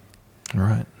breathing,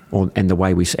 Right. and the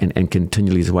way and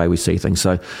continually the way we see things.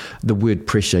 So, the word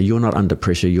pressure. You're not under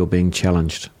pressure. You're being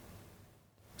challenged.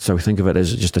 So think of it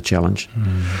as just a challenge.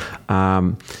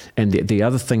 And the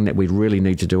other thing that we really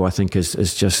need to do, I think,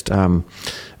 is just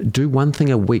do one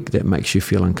thing a week that makes you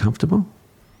feel uncomfortable.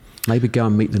 Maybe go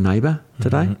and meet the neighbour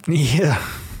today. Yeah.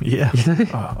 Yeah. You know?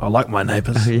 Oh, I like my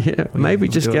neighbours. Yeah. Maybe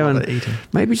just do a go lot and of eating.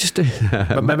 maybe just do.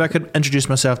 But maybe I could introduce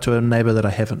myself to a neighbour that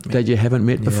I haven't met. That you haven't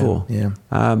met before.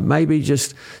 Yeah. Maybe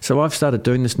just. So I've started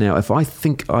doing this now. If I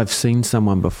think I've seen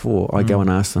someone before, I go and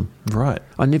ask them. Right.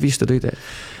 I never used to do that,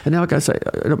 and now I go say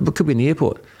it could be in the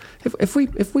airport. If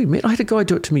we met, I had a guy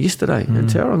do it to me yesterday in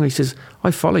Tauranga. He says, "I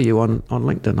follow you on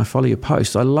LinkedIn. I follow your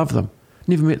posts. I love them."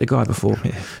 Never met the guy before.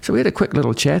 Yeah. So we had a quick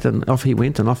little chat, and off he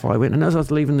went, and off I went. And as I was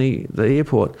leaving the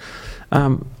airport,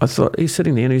 I thought, he's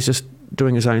sitting there and he's just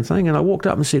doing his own thing. And I walked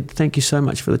up and said, "Thank you so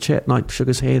much for the chat." And I shook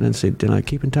his hand and said,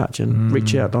 keep in touch and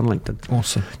reach out on LinkedIn.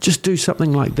 Awesome. Just do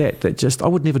something like that. I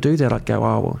would never do that. I'd go,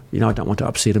 oh, well, I don't want to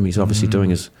upset him. He's obviously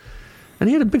doing his... And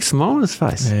he had a big smile on his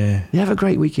face. Yeah. You have a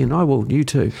great weekend. I will. You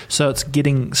too. So it's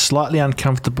getting slightly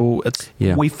uncomfortable.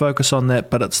 We focus on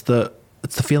that, but it's the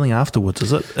feeling afterwards,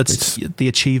 is it? It's the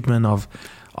achievement of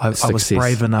I was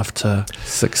brave enough to...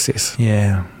 Success.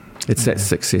 Yeah. It's that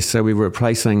success. So we're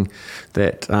replacing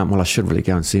that, I should really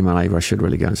go and see my neighbour. I should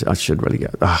really go.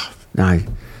 Oh, no,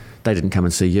 they didn't come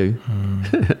and see you.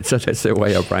 So that's the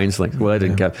way our brains think. Well, they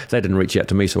didn't reach out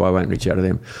to me, so I won't reach out to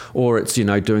them. Or it's,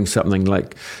 doing something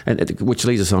like, which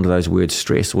leads us on to those words,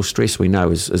 stress. Well, stress we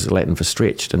know is Latin for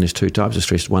stretched, and there's two types of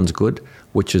stress. One's good,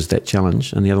 which is that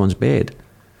challenge, and the other one's bad,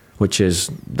 which is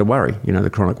the worry, the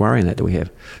chronic worry and that we have.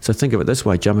 So think of it this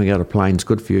way, jumping out of a plane is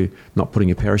good for you, not putting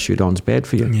your parachute on is bad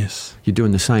for you. Yes. You're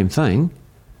doing the same thing,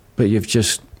 but you've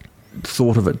just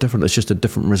thought of it different. It's just a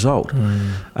different result.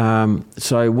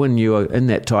 So when you are in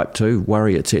that type 2,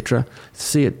 worry, etc.,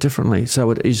 see it differently.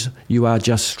 So it is, you are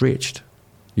just stretched.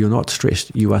 You're not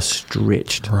stressed, you are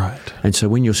stretched. Right. And so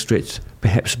when you're stretched,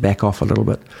 perhaps back off a little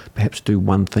bit, perhaps do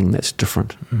one thing that's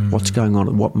different. What's going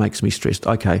on? What makes me stressed?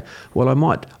 Okay, well, I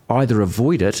might either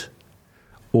avoid it,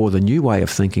 or the new way of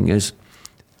thinking is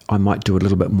I might do a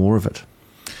little bit more of it.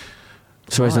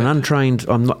 So as an untrained,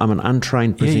 I'm an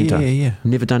untrained presenter. Yeah.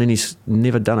 Never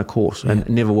done a course, and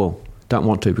never will. Don't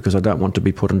want to, because I don't want to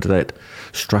be put into that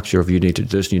structure of you need to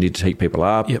do this, and you need to take people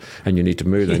up, and you need to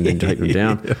move them, and you need to take them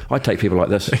down. I take people like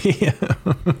this.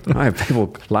 I have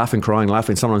people laughing, crying,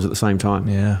 sometimes at the same time.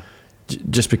 Yeah.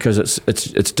 Just because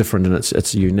it's different and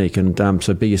it's unique, and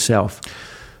so be yourself.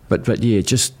 But yeah,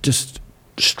 just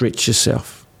stretch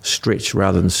yourself. Stretch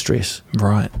rather than stress.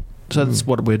 Right. So that's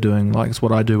what we're doing. Like, it's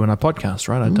what I do when I podcast,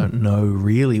 right? I don't know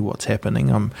really what's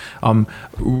happening. I'm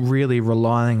really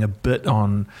relying a bit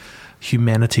on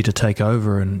humanity to take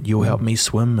over, and you'll help me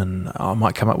swim, and I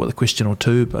might come up with a question or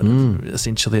two, but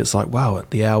essentially it's like, wow,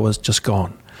 the hour's just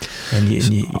gone. And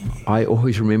I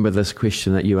always remember this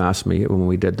question that you asked me when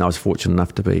we did, and I was fortunate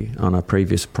enough to be on a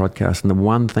previous podcast, and the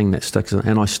one thing that sticks,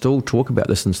 and I still talk about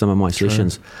this in some of my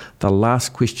sessions, the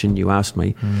last question you asked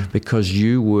me, because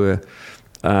you were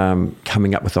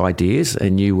coming up with ideas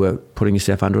and you were putting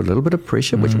yourself under a little bit of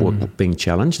pressure, which was being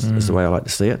challenged, is the way I like to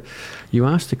see it. You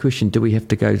asked the question, do we have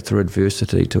to go through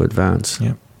adversity to advance?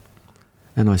 Yeah.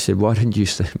 And I said, why didn't you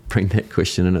bring that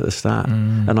question in at the start?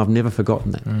 And I've never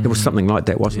forgotten that. It was something like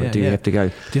that, wasn't it? Do you have to go?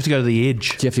 Do you have to go to the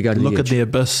edge? Do you have to go to look the edge? at the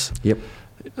abyss? Yep.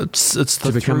 It's the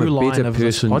to become a better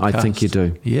person, I think you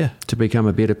do. Yeah. To become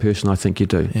a better person, I think you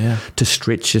do. Yeah. To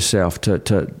stretch yourself,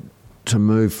 to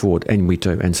move forward, and we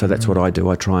do. And so that's what I do.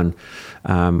 I try and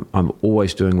I'm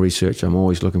always doing research. I'm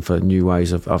always looking for new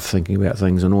ways of thinking about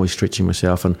things, and always stretching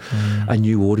myself, and a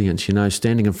new audience,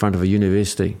 standing in front of a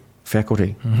university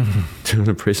faculty doing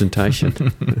a presentation,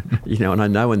 and I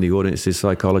know in the audience there's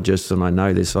psychologists, and I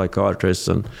know there's psychiatrists,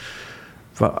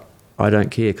 but I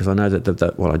don't care, because I know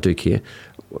that I do care.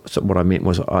 So what I meant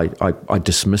was I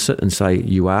dismiss it and say,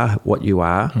 you are what you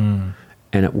are,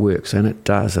 and it works, and it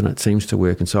does, and it seems to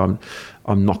work. And so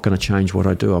I'm not going to change what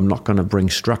I do. I'm not going to bring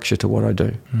structure to what I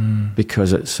do,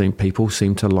 because people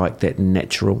seem to like that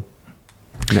natural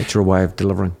natural way of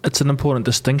delivering. It's an important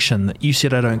distinction that you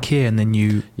said I don't care and then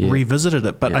you revisited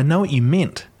it. But I know what you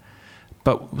meant.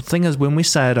 But the thing is, when we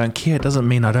say I don't care, it doesn't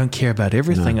mean I don't care about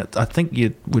everything. No. I think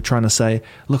we're trying to say,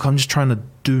 look, I'm just trying to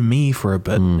do me for a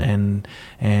bit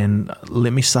and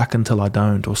let me suck until I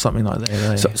don't, or something like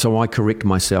that. So I correct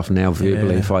myself now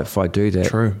verbally if I do that.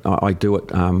 True. I do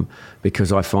it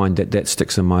because I find that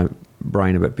sticks in my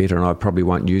brain a bit better, and I probably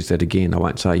won't use that again. I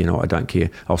won't say, I don't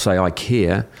care. I'll say I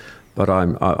care, but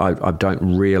I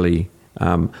don't really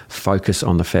focus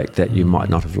on the fact that you might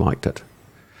not have liked it.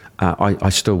 I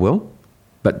still will.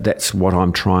 But that's what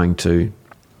I'm trying to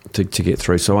get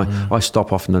through. So I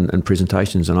stop often in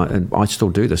presentations, and I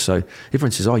still do this. So everyone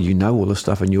says, "Oh, you know all this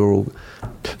stuff, and you're all."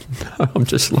 No, I'm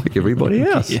just like everybody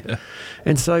else. Yeah.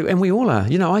 And we all are.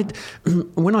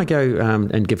 When I go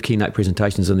and give keynote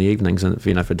presentations in the evenings, and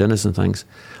for dinners and things,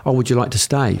 would you like to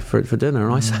stay for dinner?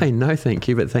 And I say, no, thank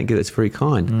you, but thank you. That's very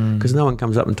kind, because no one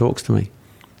comes up and talks to me.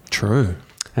 True.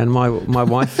 And my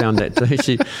wife found that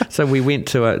too. So we went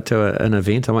to an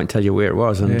event. I won't tell you where it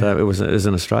was, and it was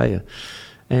in Australia.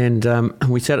 And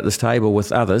we sat at this table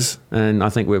with others, and I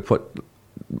think we were put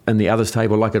in the others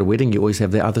table, like at a wedding. You always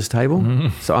have the others table.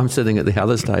 So I'm sitting at the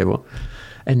others table,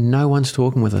 and no one's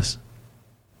talking with us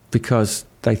because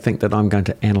they think that I'm going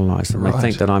to analyse them. Right. They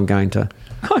think that I'm going to.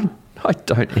 I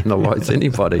don't analyse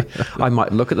anybody. I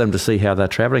might look at them to see how they're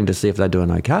travelling, to see if they're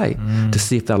doing okay, to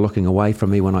see if they're looking away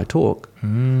from me when I talk,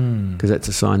 because that's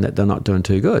a sign that they're not doing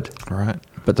too good. Right.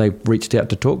 But they've reached out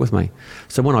to talk with me.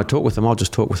 So when I talk with them, I'll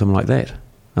just talk with them like that,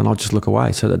 and I'll just look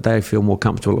away so that they feel more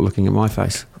comfortable looking at my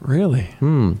face. Really?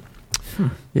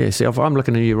 Yeah, see, if I'm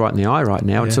looking at you right in the eye right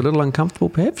now, it's a little uncomfortable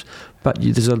perhaps, but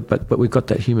but we've got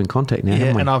that human contact now,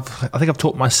 haven't we? And I think I've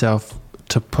taught myself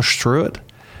to push through it.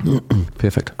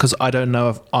 Perfect. Because I don't know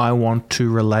if I want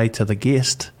to relay to the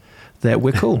guest that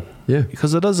we're cool. Yeah.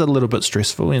 Because it is a little bit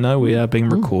stressful, we are being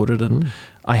recorded, and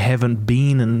I haven't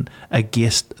been a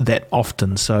guest that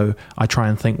often. So I try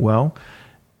and think, well,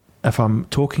 if I'm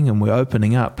talking and we're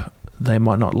opening up, they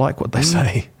might not like what they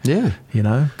say. Yeah.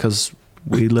 Because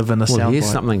we live in a sound here's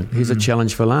bite. something. Here's a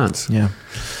challenge for Lance. Yeah.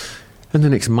 In the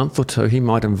next month or two, he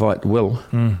might invite Will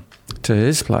to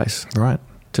his place. Right.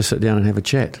 To sit down and have a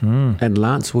chat. And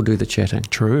Lance will do the chatting.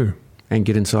 True. And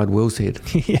get inside Will's head.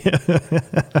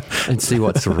 And see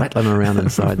what's rattling around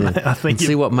inside there. I think and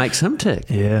see what makes him tick.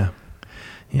 Yeah.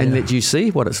 And that you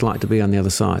see what it's like to be on the other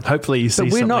side. Hopefully you see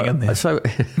something in there. So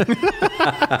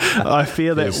I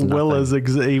fear that Will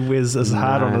he wears his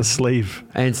heart on his sleeve.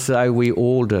 And so we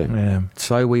all do. Yeah.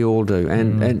 So we all do.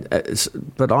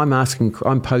 But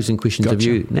I'm posing questions of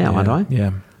you now, aren't I?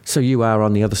 Yeah. So you are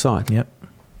on the other side. Yep.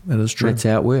 That is true. That's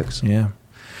how it works. Yeah.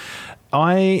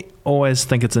 I always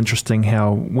think it's interesting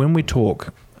how when we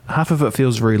talk, half of it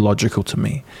feels very logical to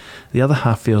me. The other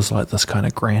half feels like this kind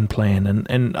of grand plan.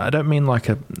 And I don't mean like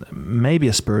maybe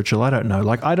a spiritual, I don't know.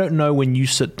 Like, I don't know when you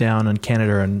sit down in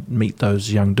Canada and meet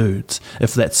those young dudes,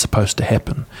 if that's supposed to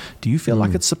happen. Do you feel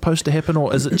like it's supposed to happen,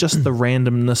 or is it just the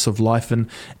randomness of life?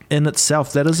 And in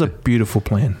itself, that is a beautiful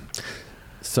plan.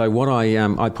 So what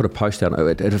I put a post out,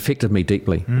 it affected me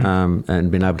deeply,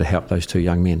 and been able to help those two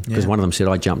young men, because one of them said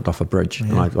I jumped off a bridge,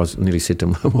 and I nearly said to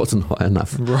him it wasn't high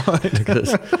enough. Right.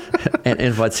 and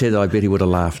if I'd said that, I bet he would have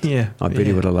laughed. Yeah. I bet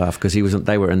he would have laughed, because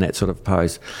they were in that sort of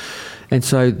pose. And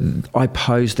so I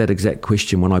posed that exact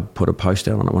question when I put a post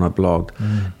out on it, when I blogged,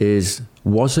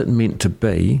 was it meant to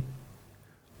be,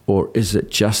 or is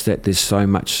it just that there's so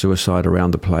much suicide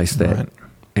around the place that,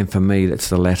 and for me, that's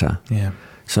the latter. Yeah.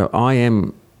 So I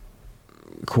am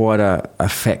quite a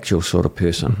factual sort of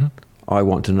person. I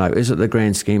want to know, is it the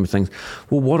grand scheme of things?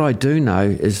 Well, what I do know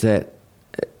is that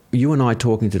you and I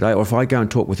talking today, or if I go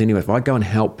and talk with anyone, if I go and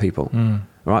help people,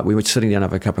 right, we were sitting down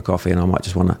over a cup of coffee and I might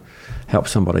just want to help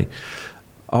somebody,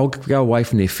 I'll go away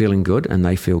from there feeling good, and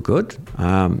they feel good,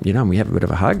 and we have a bit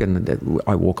of a hug, and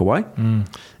I walk away. And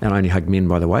I only hug men,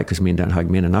 by the way, because men don't hug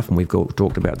men enough, and we've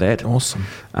talked about that. Awesome.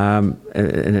 And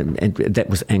that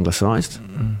was anglicised,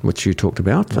 which you talked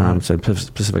about. Right. So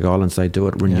Pacific Islands, they do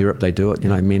it. In Europe, they do it.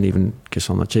 Men even kiss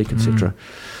on the cheek, etc.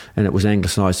 And it was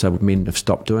anglicised, so men have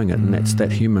stopped doing it, and that's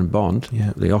that human bond.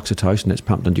 The oxytocin that's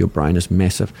pumped into your brain is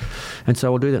massive. And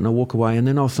so I'll do that, and I'll walk away, and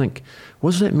then I'll think,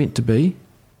 was that meant to be?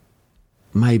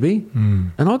 Maybe.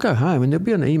 And I'll go home and there'll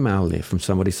be an email there from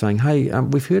somebody saying, hey,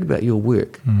 we've heard about your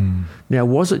work. Now,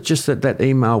 was it just that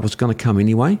email was going to come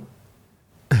anyway?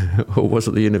 Or was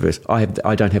it the universe? I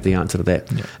don't have the answer to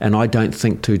that. And I don't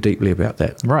think too deeply about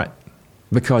that. Right.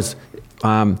 Because,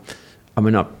 I've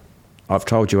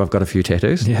told you I've got a few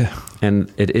tattoos. Yeah.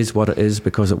 And it is what it is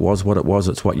because it was what it was.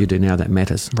 It's what you do now that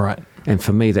matters. Right. And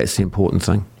for me, that's the important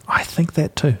thing. I think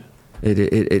that too.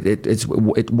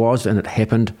 It was and it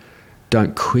happened.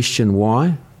 Don't question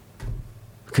why,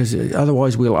 because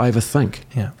otherwise we'll overthink.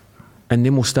 Yeah. And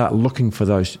then we'll start looking for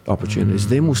those opportunities.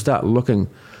 Then we'll start looking,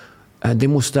 and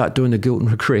then we'll start doing the guilt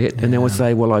and regret. And then we'll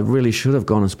say, well, I really should have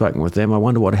gone and spoken with them. I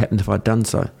wonder what happened if I'd done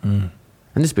so. And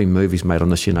there's been movies made on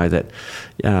this, that,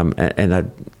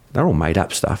 and they're all made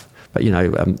up stuff. But,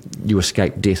 you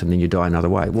escape death and then you die another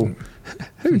way. Well,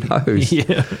 who knows?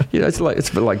 Yeah. It's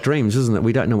a bit like dreams, isn't it?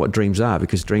 We don't know what dreams are,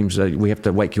 because dreams we have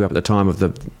to wake you up at the time of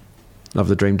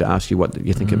the dream to ask you what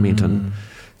you think it meant. And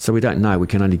so we don't know. We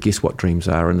can only guess what dreams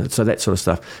are. And so that sort of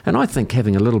stuff. And I think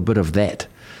having a little bit of that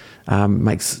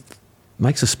makes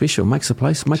us special, makes the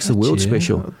place, makes the world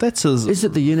special. Is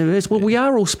it the universe? Well, we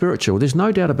are all spiritual. There's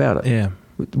no doubt about it. Yeah.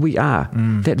 We are.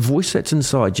 That voice that's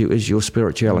inside you is your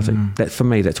spirituality. That, for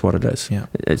me, that's what it is. Yeah.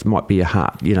 It might be your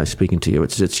heart, speaking to you.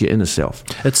 It's your inner self.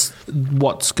 It's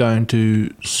what's going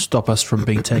to stop us from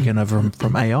being taken over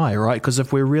from AI, right? Because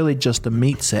if we're really just a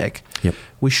meat sack,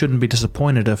 we shouldn't be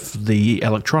disappointed if the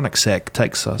electronic sack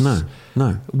takes us.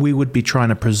 No. We would be trying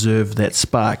to preserve that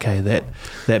spark,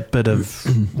 that bit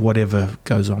of whatever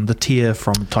goes on, the tear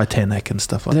from Titanic and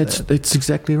stuff like that. That's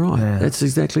exactly right. Yeah. That's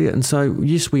exactly it. And so,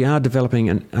 yes, we are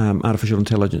developing an artificial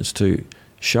intelligence to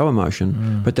show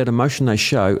emotion, but that emotion they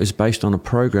show is based on a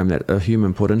program that a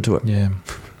human put into it. Yeah.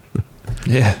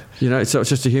 Yeah. So it's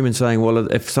just a human saying,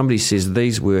 well, if somebody says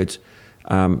these words,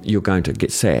 you're going to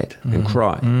get sad and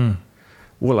cry.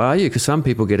 Well, are you? Because some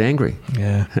people get angry.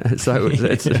 Yeah. So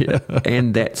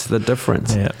and that's the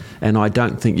difference. Yeah. And I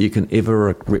don't think you can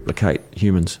ever replicate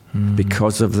humans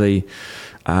because of the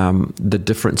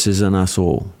differences in us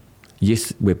all.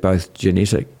 Yes, we're both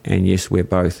genetic, and yes,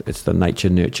 it's the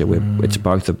nature-nurture. It's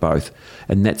both of both.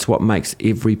 And that's what makes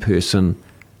every person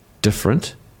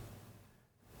different,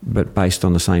 but based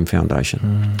on the same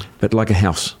foundation. But like a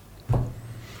house,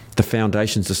 the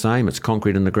foundation's the same. It's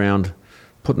concrete in the ground,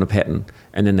 put in a pattern,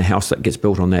 and then the house that gets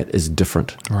built on that is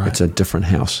different. Right. It's a different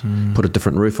house. Put a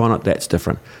different roof on it, that's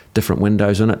different. Different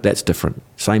windows in it, that's different.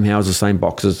 Same houses, same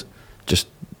boxes,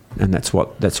 and that's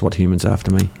what humans are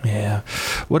to me. Yeah.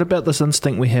 What about this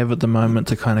instinct we have at the moment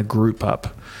to kind of group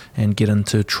up and get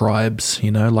into tribes?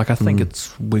 I think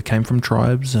we came from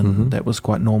tribes, and that was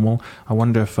quite normal. I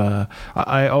wonder if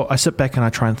I sit back and I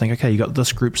try and think, okay, you got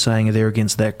this group saying they're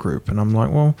against that group, and I'm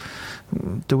like, well,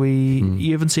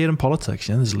 you even see it in politics?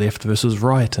 There's left versus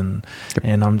right, and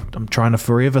I'm trying to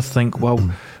forever think,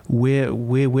 well,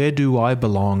 where do I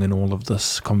belong in all of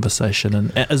this conversation?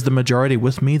 And is the majority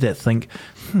with me that think,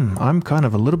 I'm kind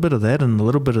of a little bit of that and a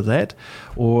little bit of that,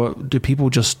 or do people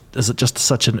is it just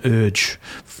such an urge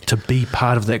to be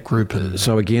part of that group?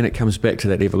 So again, it comes back to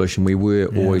that evolution. We were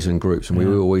always in groups, and we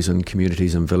were always in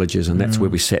communities and villages, and that's where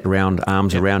we sat around,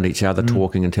 arms around each other,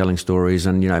 talking and telling stories,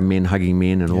 and men hugging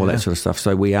men and all that sort of stuff.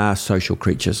 So we are social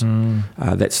creatures.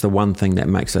 That's the one thing that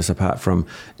makes us apart from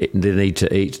the need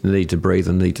to eat, the need to breathe,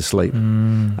 and the need to sleep.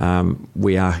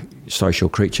 We are social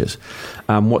creatures.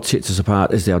 What sets us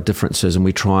apart is our differences, and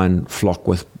we try and flock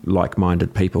with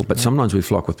like-minded people. But sometimes we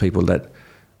flock with people that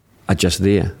are just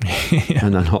there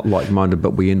and they're not like-minded,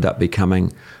 but we end up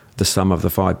becoming the sum of the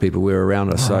 5 people we're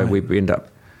around us. Right. So we end up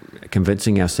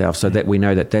convincing ourselves so that we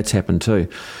know that that's happened too.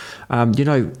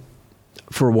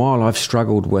 For a while I've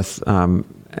struggled with, no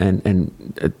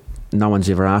one's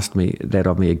ever asked me that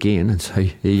of me again, and so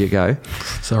here you go.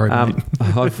 Sorry, mate.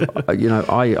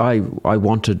 I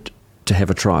wanted to have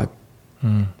a tribe.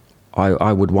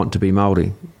 I would want to be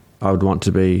Māori. I would want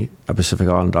to be a Pacific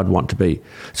Island. I'd want to be.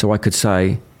 So I could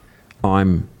say,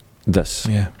 I'm this.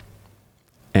 Yeah.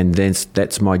 And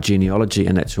that's my genealogy,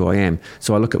 and that's who I am.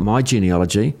 So I look at my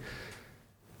genealogy,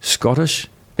 Scottish,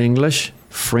 English,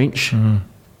 French, and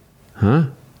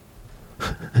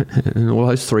all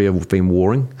those 3 have been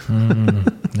warring.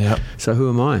 Yeah. So who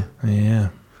am I? Yeah.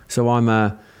 So I'm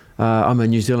a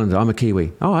New Zealander. I'm a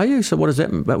Kiwi. Oh, are you? So what does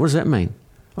that mean?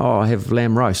 Oh, I have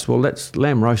lamb roast. Well,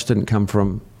 lamb roast didn't come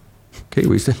from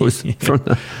Kiwis. That was from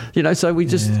So we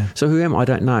just. So who am I? I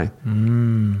don't know.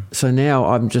 So now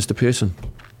I'm just a person.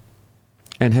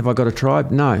 And have I got a tribe?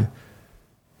 No.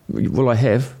 Well, I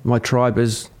have. My tribe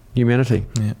is humanity.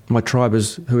 Yeah. My tribe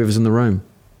is whoever's in the room.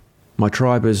 My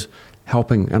tribe is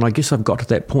helping, and I guess I've got to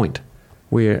that point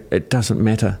where it doesn't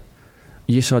matter.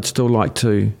 Yes, I'd still like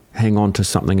to hang on to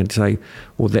something and say,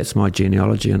 well, that's my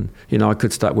genealogy, and I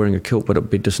could start wearing a kilt, but it'd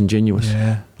be disingenuous.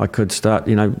 Yeah. I could start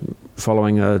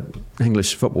following a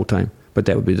English football team, but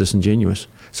that would be disingenuous.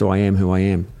 So I am who I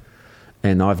am,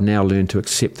 and I've now learned to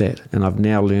accept that, and I've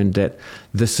now learned that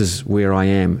this is where I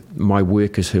am. My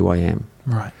work is who I am.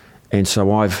 Right. And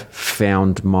so I've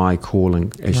found my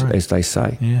calling, as they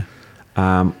say. Yeah.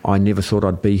 I never thought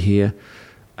I'd be here.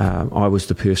 I was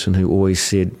the person who always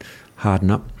said,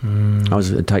 harden up. I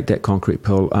was take that concrete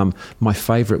pill. My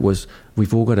favourite was,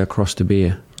 we've all got our cross to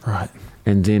bear. Right.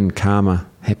 And then karma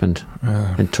happened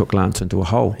and took Lance into a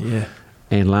hole. Yeah.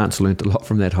 And Lance learnt a lot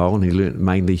from that hole, and he learnt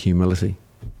mainly humility.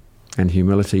 And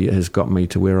humility has got me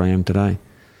to where I am today.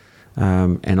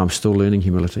 And I'm still learning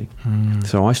humility.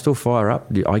 So I still fire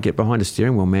up. I get behind a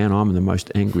steering wheel, man, I'm the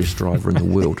most angriest driver in the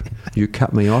world. You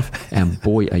cut me off, and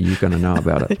boy, are you going to know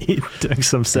about it. You're doing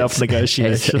some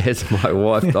self-negotiation. As my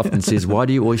wife often says, why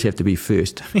do you always have to be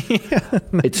first?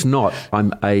 It's not.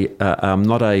 I'm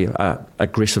not a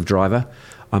aggressive driver.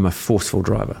 I'm a forceful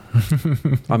driver.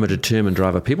 I'm a determined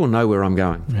driver. People know where I'm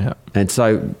going. Yeah. And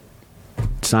so,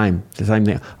 the same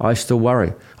thing. I still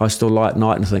worry. I still lie at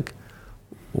night and think,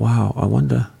 wow, I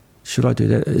wonder, should I do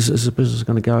that? Is the business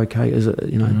going to go okay? Is it,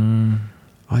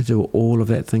 I do all of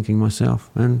that thinking myself,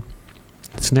 and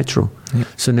it's natural. Yeah.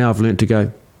 So now I've learned to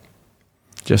go,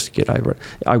 just get over it.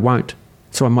 I won't.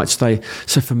 So I might stay.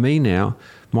 So for me now,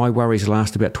 my worries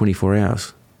last about 24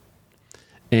 hours.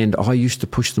 And I used to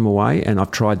push them away, and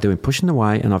I've tried pushing them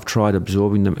away, and I've tried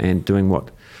absorbing them and doing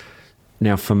what?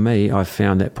 Now for me, I've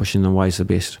found that pushing them away is the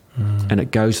best. And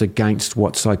it goes against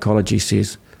what psychology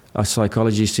says.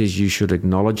 Psychology says you should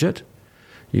acknowledge it,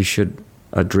 you should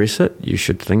address it, you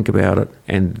should think about it,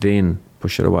 and then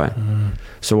push it away.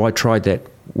 So I tried that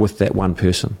with that one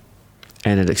person,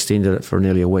 and it extended it for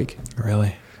nearly a week.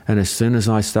 Really? And as soon as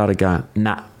I started going,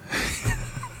 nah,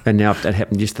 and now that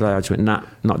happened yesterday, I just went, nah,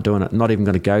 not doing it, not even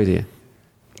going to go there.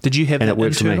 Did you have And that it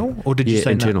worked for internal, me. or did you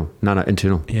say internal? No,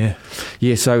 internal. Yeah.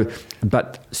 Yeah, so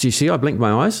you see, I blinked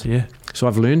my eyes. Yeah. So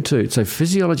I've learned so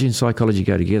physiology and psychology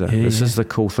go together. This is the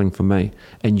cool thing for me.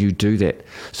 And you do that.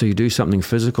 So you do something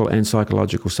physical and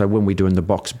psychological. So when we do in the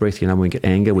box breath, when we get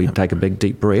anger, we take a big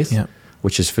deep breath,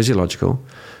 which is physiological,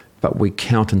 but we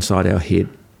count inside our head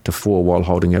to 4 while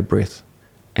holding our breath.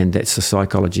 And that's the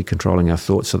psychology controlling our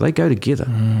thoughts. So they go together.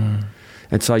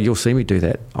 And so you'll see me do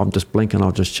that. I'm just blinking,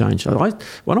 I'll just change.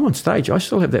 When I'm on stage, I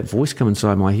still have that voice come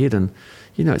inside my head, and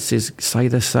it says, say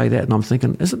this, say that, and I'm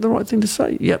thinking, is it the right thing to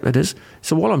say? Yep, it is.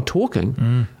 So while I'm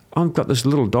talking, I've got this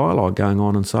little dialogue going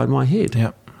on inside my head.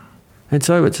 Yep. And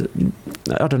so I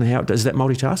don't know how, is that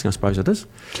multitasking? I suppose it is.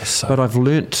 Guess so. But I've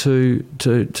learnt to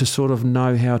sort of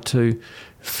know how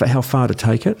far to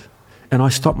take it. And I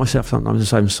stop myself sometimes and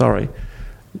say, I'm sorry,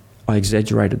 I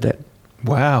exaggerated that.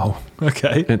 Wow.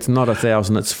 Okay. It's not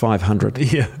 1,000, it's 500.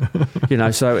 Yeah.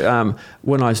 So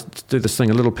when I do this thing,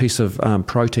 a little piece of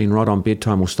protein right on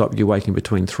bedtime will stop you waking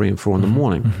between 3 and 4 in the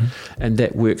morning. And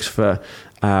that works for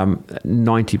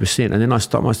 90%. And then I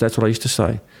stop myself, that's what I used to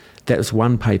say. That was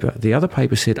one paper. The other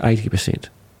paper said 80%.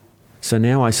 So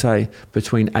now I say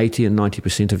between 80 and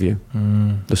 90% of you,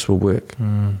 this will work.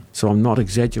 So I'm not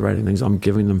exaggerating things, I'm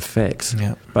giving them facts,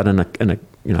 but in a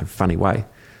funny way,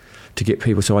 to get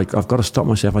people. So I've got to stop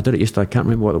myself. I did it yesterday. I can't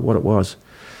remember what it was.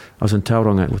 I was in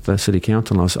Tauranga with the City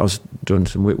Council, and I was doing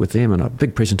some work with them, and a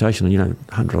big presentation, and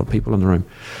 100 odd people in the room.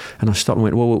 And I stopped and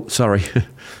went, well sorry,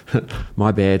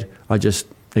 my bad. I just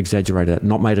exaggerated it,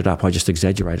 not made it up. I just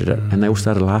exaggerated it. And they all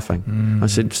started laughing. I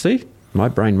said, see, my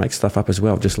brain makes stuff up as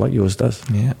well, just like yours does.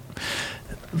 Yeah.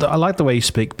 I like the way you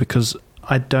speak, because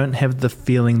I don't have the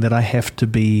feeling that I have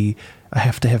to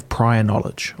have prior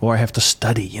knowledge, or I have to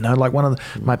study. Like one of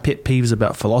my pet peeves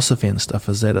about philosophy and stuff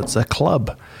is that it's a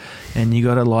club, and you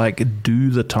got to do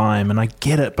the time. And I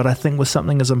get it, but I think with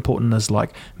something as important as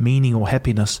meaning or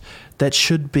happiness, it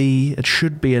should be an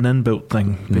inbuilt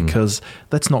thing, because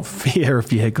that's not fair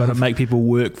if you got to make people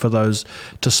work for those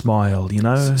to smile.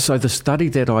 So the study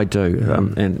that I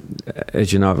do, and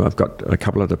as you know, I've got a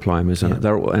couple of diplomas, and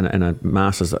they're all, and a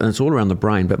master's, and it's all around the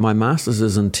brain. But my master's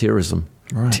is in terrorism.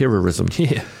 Right. Terrorism.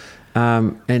 Yeah.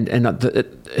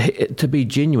 To be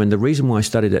genuine, the reason why I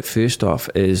studied that first off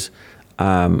is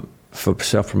for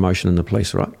self-promotion in the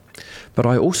police, right? But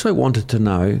I also wanted to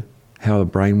know how the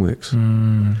brain works.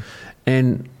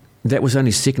 And that was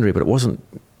only secondary, but it wasn't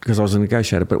because I was a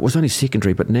negotiator, but it was only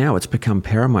secondary. But now it's become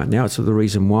paramount. Now it's the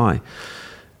reason why.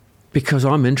 Because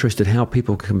I'm interested how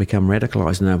people can become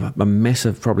radicalised. Now, a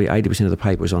massive, probably 80% of the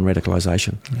paper was on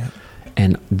radicalisation. Yeah.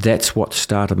 And that's what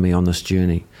started me on this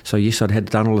journey. So yes, I'd had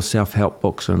done all the self-help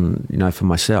books and, for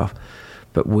myself.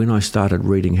 But when I started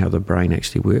reading how the brain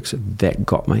actually works, that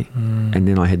got me. And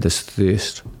then I had this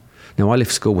thirst. Now, I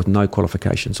left school with no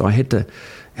qualifications. I had to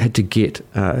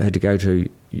go to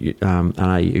an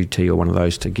AUT or one of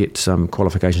those to get some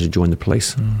qualifications to join the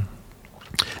police.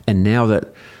 And now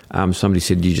that somebody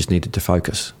said you just needed to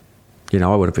focus,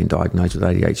 I would have been diagnosed with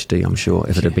ADHD, I'm sure,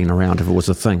 if it had been around, if it was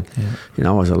a thing. Yeah.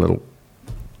 I was a little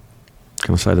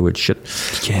Can I say the word shit?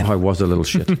 You can. I was a little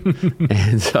shit.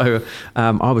 And so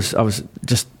I was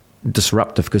just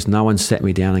disruptive because no one sat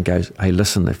me down and goes, hey,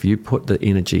 listen, if you put the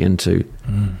energy into,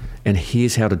 and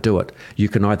here's how to do it, you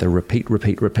can either repeat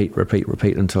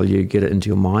until you get it into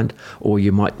your mind, or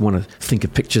you might want to think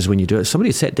of pictures when you do it.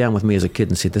 Somebody sat down with me as a kid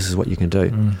and said, this is what you can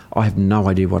do. I have no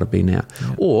idea what it'd be now.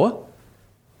 Yeah. Or,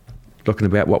 looking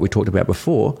about what we talked about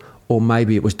before, or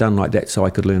maybe it was done like that so I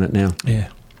could learn it now. Yeah.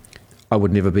 I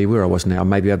would never be where I was now.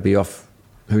 Maybe I'd be off,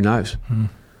 who knows,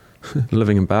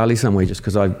 living in Bali somewhere just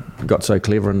because I got so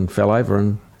clever and fell over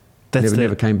and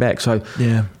never came back. So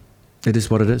yeah, it is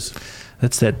what it is.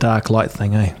 That's that dark light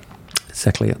thing, eh?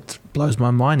 Exactly it. Blows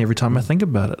my mind every time I think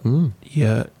about it.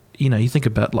 Yeah, you think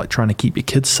about like trying to keep your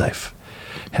kids safe.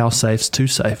 How safe's too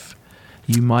safe?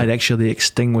 You might actually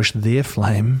extinguish their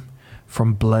flame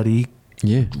from bloody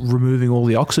removing all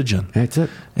the oxygen. That's it.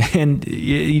 And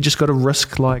you just got to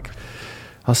risk, like,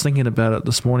 I was thinking about it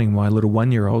this morning. My little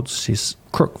 1-year-old, she's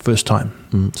crook first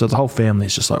time. So the whole family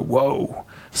is just like, whoa.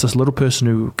 It's this little person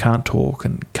who can't talk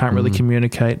and can't really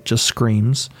communicate, just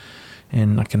screams.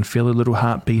 And I can feel her little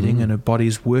heart beating and her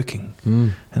body's working.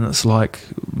 And it's like,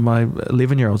 my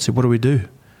 11-year-old said, what do we do?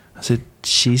 I said,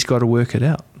 she's got to work it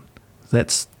out.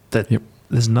 Yep.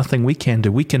 There's nothing we can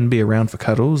do. We can be around for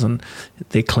cuddles and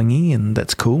they're clingy and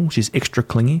that's cool. She's extra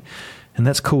clingy. And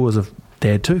that's cool as a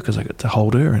dad too, because I get to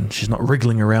hold her and she's not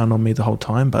wriggling around on me the whole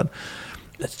time. But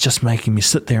it's just making me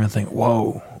sit there and think,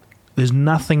 whoa, there's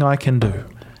nothing I can do.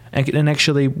 And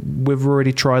actually, we've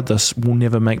already tried this. We'll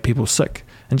never make people sick.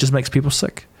 And just makes people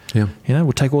sick. Yeah.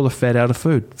 We'll take all the fat out of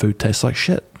food. Food tastes like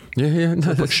shit. Yeah.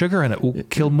 No, put sugar in it. We'll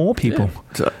kill more people.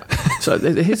 Yeah. So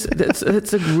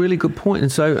that's a really good point.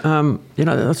 And so,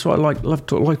 that's why I like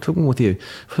talking with you.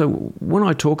 So when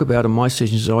I talk about in my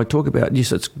sessions, I talk about,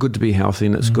 yes, it's good to be healthy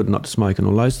and it's good not to smoke and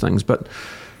all those things, but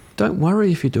don't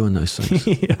worry if you're doing those things.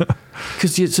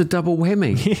 Because it's a double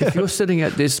whammy. Yeah. If you're sitting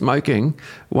out there smoking,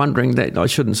 wondering that I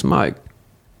shouldn't smoke,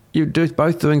 you're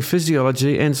both doing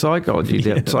physiology and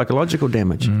psychological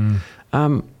damage.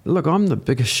 Look, I'm the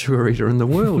biggest sugar eater in the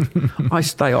world. I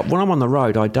stay up. When I'm on the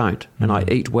road, I don't. And I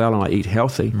eat well and I eat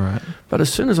healthy. Right. But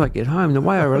as soon as I get home, the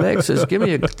way I relax is give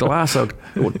me a glass or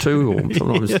two or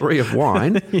sometimes 3 of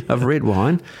wine, of red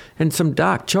wine, and some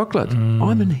dark chocolate.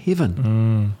 I'm in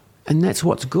heaven. And that's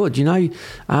what's good.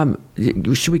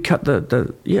 Should we cut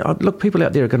look, people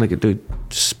out there are going to do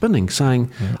spinning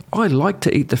saying, I like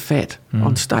to eat the fat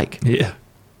on steak. Yeah.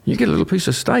 You get a little piece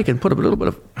of steak and put a little bit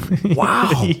of,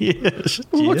 wow. Yes.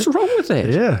 Well, what's wrong with that?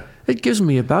 Yeah. It gives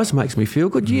me a buzz, makes me feel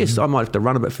good. Yes, I might have to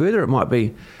run a bit further. It might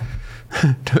be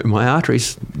doing my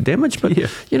arteries damage. But,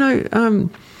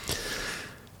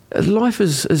 life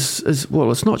is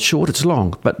well, it's not short, it's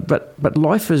long. But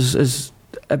life is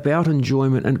about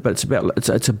enjoyment, but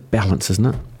it's a balance, isn't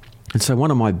it? And so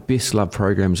one of my best loved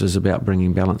programs is about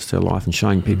bringing balance to life and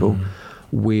showing people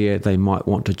where they might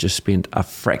want to just spend a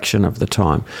fraction of the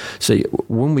time. So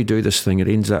when we do this thing, it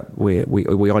ends up where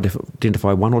we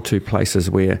identify 1 or 2 places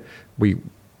where we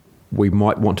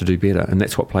might want to do better, and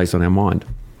that's what plays on our mind.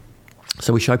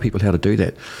 So we show people how to do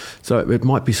that. So it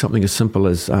might be something as simple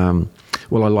as, I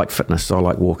like fitness, so I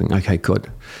like walking. Okay, good.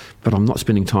 But I'm not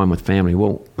spending time with family.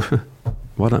 Well,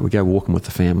 why don't we go walking with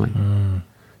the family?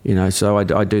 So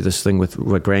I do this thing with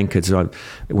my grandkids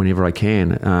whenever I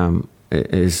can,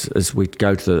 is we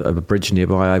go to a bridge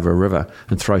nearby over a river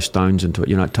and throw stones into it.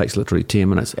 It takes literally 10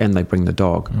 minutes, and they bring the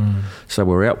dog. So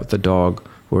we're out with the dog,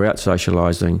 we're out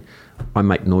socialising. I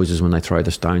make noises when they throw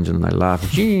the stones and they laugh.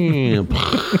 And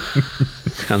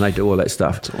they do all that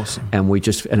stuff. That's awesome. And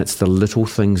it's the little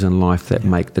things in life that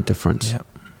make the difference. Yep.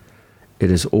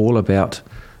 It is all about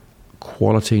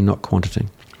quality, not quantity.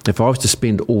 If I was to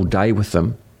spend all day with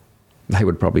them, they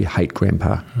would probably hate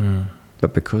Grandpa.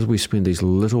 But because we spend these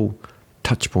little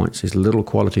touch points, these little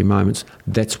quality moments,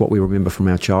 that's what we remember from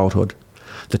our childhood.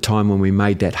 The time when we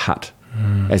made that hut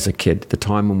as a kid, the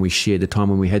time when we shared, the time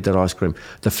when we had that ice cream,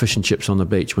 the fish and chips on the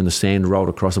beach when the sand rolled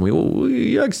across and we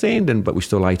yuck sand, but we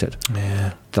still ate it.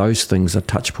 Yeah. Those things are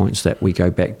touch points that we go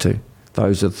back to.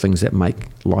 Those are the things that make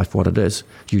life what it is.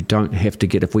 You don't have to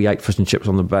if we ate fish and chips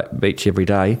on the beach every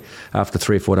day, after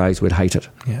 3 or 4 days, we'd hate it.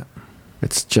 Yeah.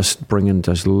 It's just bringing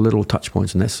those little touch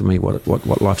points, and that's to me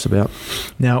what life's about.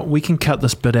 Now, we can cut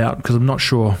this bit out because I'm not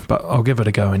sure, but I'll give it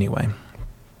a go anyway.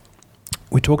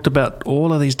 We talked about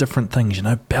all of these different things,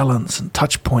 balance and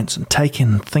touch points and taking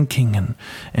and thinking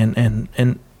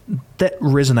and that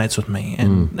resonates with me,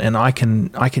 and I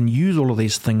can use all of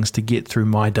these things to get through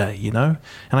my day, and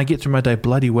I get through my day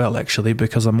bloody well, actually,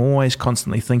 because I'm always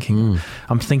constantly thinking.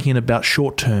 I'm thinking about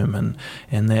short term,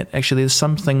 and that actually there's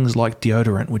some things like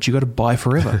deodorant which you got to buy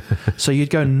forever. So you'd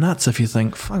go nuts if you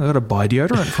think, fuck, I got to buy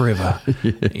deodorant forever.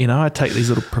 I take these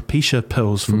little Propecia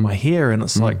pills for my hair, and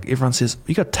it's like everyone says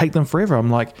you got to take them forever. I'm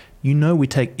like, we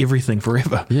take everything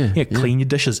forever. Clean your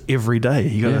dishes every day.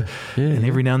 You got to, and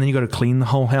every now and then you got to clean the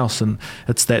whole house. And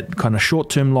it's that kind of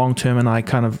short term, long term. And I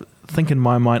kind of think in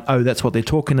my mind, that's what they're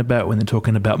talking about when they're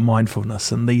talking about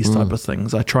mindfulness and these type of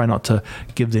things. I try not to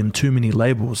give them too many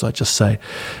labels. I just say,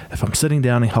 if I'm sitting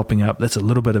down and helping up, that's a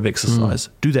little bit of exercise.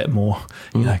 Do that more.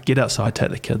 Get outside,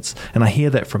 take the kids. And I hear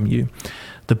that from you.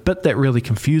 The bit that really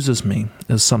confuses me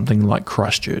is something like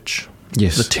Christchurch.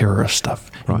 Yes. The terrorist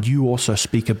stuff. Right. And you also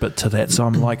speak a bit to that. So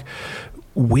I'm like,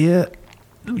 where,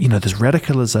 there's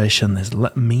radicalization, there's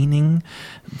meaning,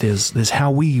 there's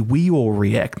how we all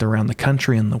react around the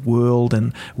country and the world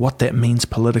and what that means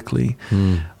politically.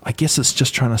 I guess it's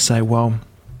just trying to say, well,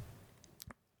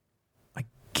 I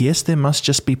guess there must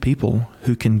just be people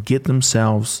who can get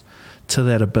themselves to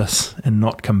that abyss and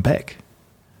not come back.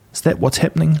 Is that what's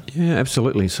happening? Yeah,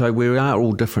 absolutely. So we are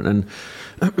all different.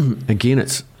 And again,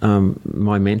 it's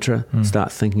my mantra, start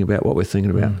thinking about what we're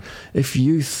thinking about. If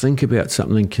you think about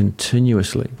something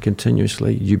continuously,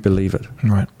 you believe it.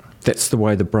 Right. That's the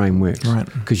way the brain works. Right.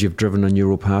 Because you've driven a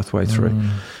neural pathway through.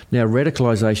 Now,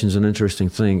 radicalisation is an interesting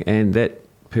thing. And that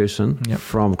person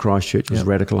from Christchurch was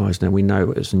radicalised. Now, we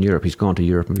know it's in Europe. He's gone to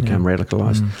Europe and become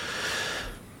radicalised.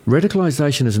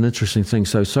 Radicalisation is an interesting thing.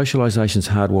 So socialisation is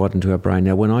hardwired into our brain.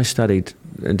 Now, when I studied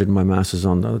and did my masters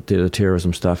on the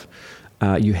terrorism stuff,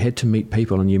 you had to meet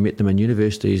people, and you met them in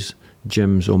universities,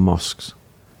 gyms or mosques.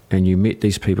 And you met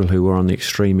these people who were on the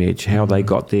extreme edge. How they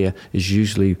got there is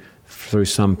usually through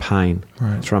some pain,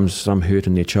 from some hurt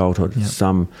in their childhood,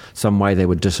 some way they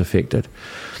were disaffected.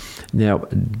 Now,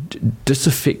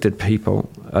 disaffected people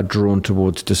are drawn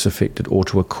towards disaffected or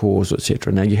to a cause,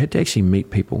 etc. Now, you had to actually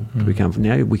meet people to become.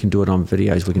 Now we can do it on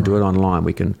videos, we can do it online.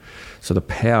 So the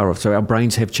power of our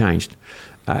brains have changed,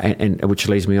 and which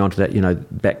leads me on to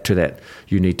that. Back to that,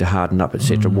 you need to harden up,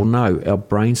 etc. Well, no, our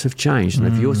brains have changed,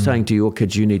 and if you're saying to your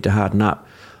kids you need to harden up,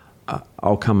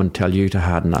 I'll come and tell you to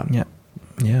harden up.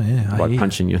 By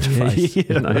punching you in the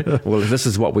face. Well, this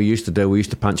is what we used to do. We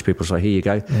used to punch people. So here you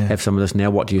go, have some of this.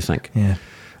 Now, what do you think?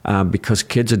 Because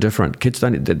kids are different. Kids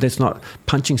don't. That's not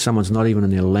punching someone's not even in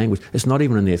their language. It's not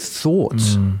even in their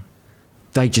thoughts.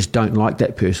 They just don't like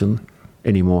that person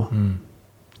anymore.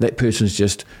 That person's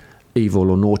just evil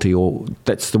or naughty, or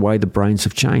that's the way the brains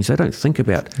have changed. They don't think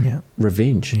about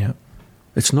revenge.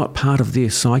 It's not part of their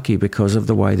psyche because of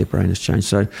the way their brain has changed.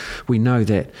 So we know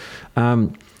that.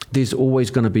 There's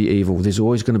always going to be evil. There's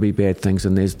always going to be bad things,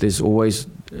 and there's always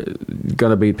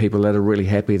going to be people that are really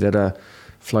happy that are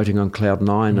floating on cloud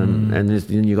nine, and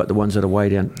then you've got the ones that are way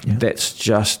down. That's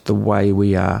just the way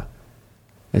we are.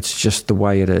 It's just the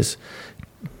way it is.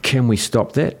 Can we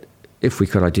stop that? If we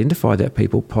could identify that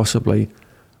people, possibly,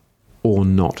 or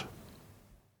not.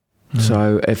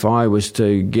 So if I was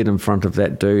to get in front of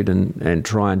that dude and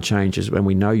try and change his, and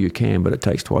we know you can, but it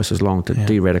takes twice as long to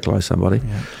de-radicalise somebody,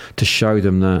 to show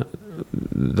them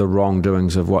the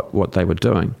wrongdoings of what they were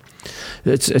doing.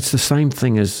 It's the same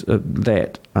thing as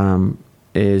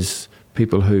as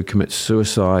people who commit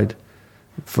suicide.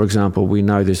 For example, we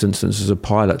know there's instances of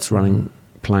pilots running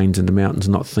planes into mountains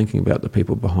not thinking about the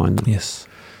people behind them. Yes.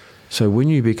 So when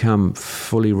you become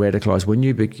fully radicalised, when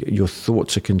your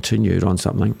thoughts are continued on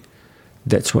something,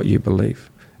 that's what you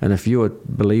believe. And if you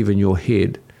believe in your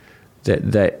head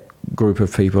that group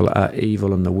of people are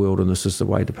evil in the world and this is the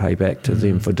way to pay back to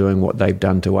them for doing what they've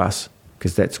done to us,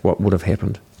 because that's what would have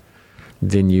happened,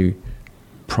 then you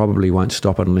probably won't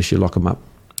stop it unless you lock them up.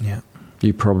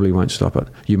 You probably won't stop it.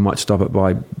 You might stop it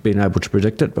by being able to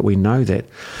predict it, but we know that.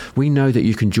 We know that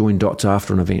you can join dots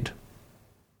after an event,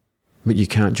 but you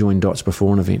can't join dots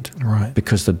before an event. Right.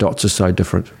 Because the dots are so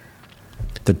different.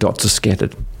 The dots are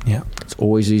scattered. It's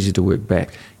always easy to work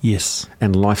back. Yes.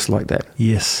 And life's like that.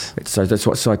 Yes. So that's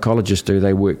what psychologists do.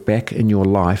 They work back in your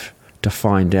life to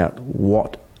find out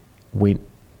what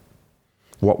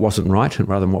wasn't right, and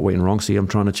rather than what went wrong. See, I'm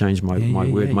trying to change my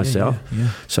word myself.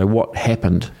 So what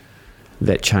happened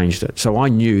that changed it? So I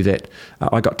knew that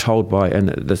I got told by a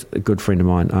good friend of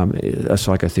mine, a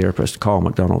psychotherapist, Kyle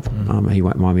McDonald, he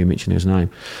won't mind me mentioning his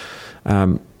name,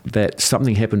 that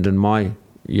something happened in my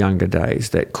younger days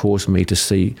that caused me to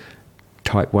see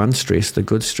type 1 stress, the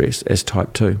good stress, as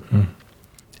type 2,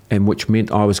 and which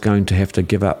meant I was going to have to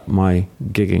give up my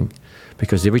gigging,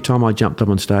 because every time I jumped up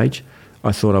on stage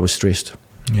I thought I was stressed.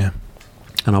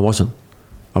 And I wasn't.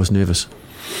 I was nervous.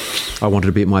 I wanted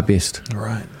to be at my best.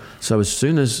 Right. So as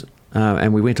soon as,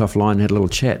 and we went offline and had a little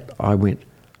chat, I went,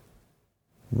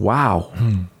 wow.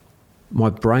 My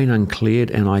brain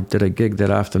uncleared, and I did a gig that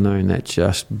afternoon that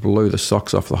just blew the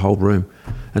socks off the whole room.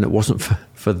 And it wasn't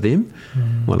for them.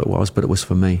 Well, it was, but it was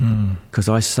for me. Because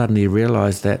I suddenly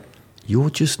realised that you're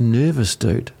just nervous,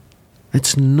 dude.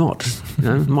 It's not.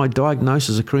 My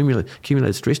diagnosis,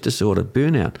 accumulated stress disorder,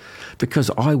 burnout, because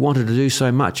I wanted to do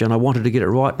so much and I wanted to get it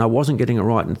right and I wasn't getting it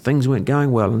right and things weren't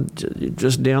going well, and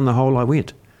just down the hole I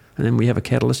went. And then we have a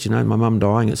catalyst, my mum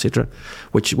dying, etc.,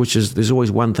 which is, there's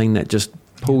always one thing that just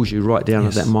pulls you right down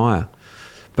into that mire.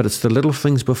 But it's the little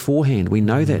things beforehand. We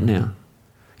know that now.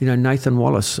 Nathan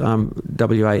Wallace,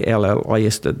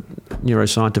 WALLIS, the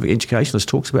neuroscientific educationalist,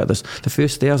 talks about this. The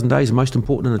first 1,000 days are most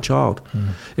important in a child.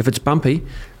 If it's bumpy,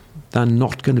 they're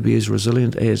not going to be as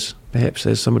resilient as perhaps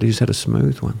as somebody who's had a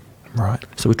smooth one. Right.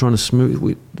 So we're trying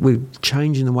to we're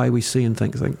changing the way we see and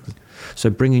think. So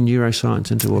bringing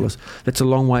neuroscience into all this. That's a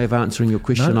long way of answering your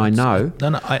question, I know.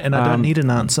 I don't need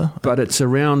an answer. But it's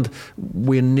around,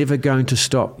 we're never going to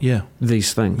stop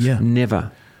these things. Yeah.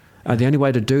 Never. The only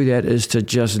way to do that is to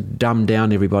just dumb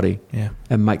down everybody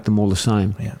and make them all the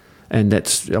same. Yeah. And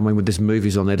that's, there's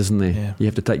movies on that, isn't there? Yeah. You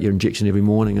have to take your injection every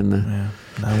morning. And no,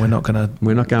 we're not going to.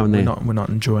 We're not going there. We're not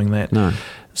enjoying that. No.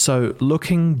 So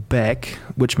looking back,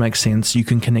 which makes sense, you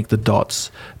can connect the dots,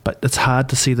 but it's hard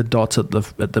to see the dots at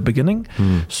the beginning.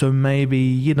 So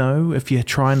maybe, if you're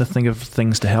trying to think of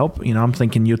things to help, I'm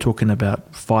thinking you're talking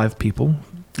about 5 people.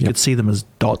 You could see them as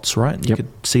dots, right? You could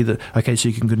see so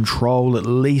you can control at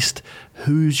least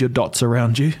who's your dots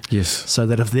around you. Yes. So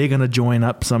that if they're going to join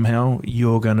up somehow,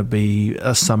 you're going to be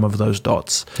a sum of those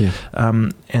dots. Yeah.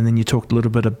 And then you talked a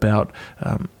little bit about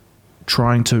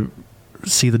trying to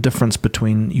see the difference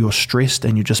between you're stressed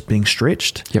and you're just being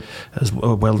stretched, as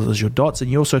well as your dots.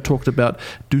 And you also talked about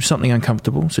do something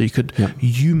uncomfortable. So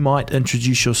you might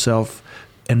introduce yourself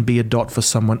and be a dot for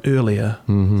someone earlier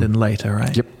than later,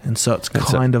 right? Yep. And so it's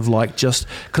kind of like, just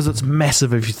because it's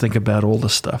massive if you think about all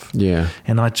this stuff. Yeah.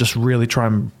 And I just really try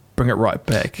and bring it right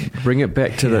back. Bring it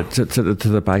back to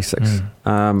the basics.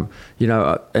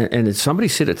 And somebody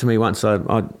said it to me once.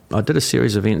 I did a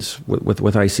series of events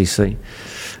with ACC,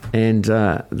 and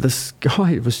this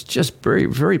guy was just very,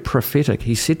 very prophetic.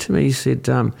 He said to me,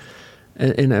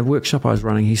 in a workshop I was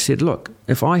running, he said, look,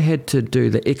 if I had to do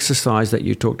the exercise that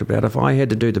you talked about, if I had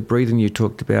to do the breathing you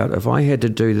talked about, if I had to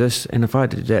do this, and if I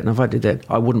did that, and if I did that,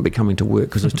 I wouldn't be coming to work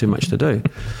because there's too much to do.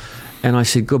 And I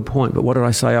said, good point, but what did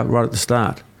I say right at the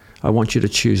start? I want you to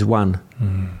choose one.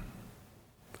 And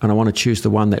I want to choose the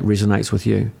one that resonates with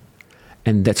you.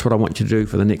 And that's what I want you to do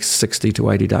for the next 60 to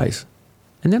 80 days.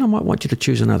 And then I might want you to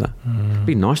choose another.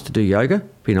 Be nice to do yoga,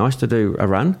 be nice to do a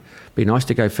run, be nice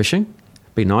to go fishing,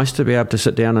 be nice to be able to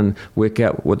sit down and work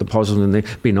out what the positives in there.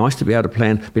 Be nice to be able to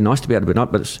plan. Be nice to be able to be not.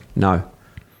 But no.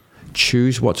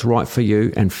 Choose what's right for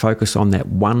you and focus on that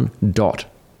one dot,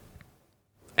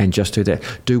 and just do that.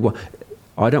 Do what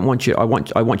I don't want you. I want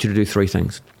you to do 3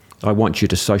 things. I want you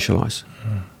to socialise,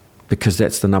 because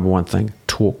that's the number one thing.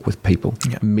 Talk with people.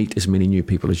 Yep. Meet as many new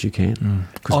people as you can.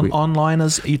 Online, are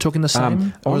you talking the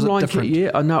same? Or online, is it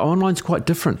different? No, online's quite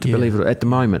different, believe it, at the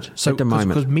moment. So,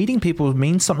 because meeting people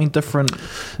means something different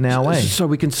now, So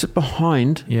we can sit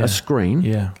behind a screen,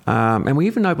 and we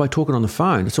even know by talking on the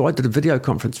phone. So I did a video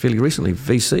conference fairly recently,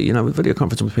 VC, video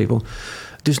conference with people.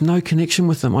 There's no connection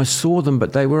with them. I saw them,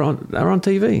 but they were on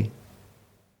TV.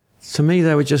 To me,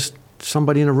 they were just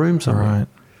somebody in a room somewhere. Right.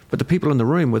 But the people in the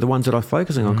room were the ones that I was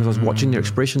focusing on, because I was watching their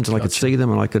expressions and I could see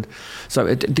them, and I could.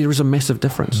 So there is a massive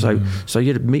difference. So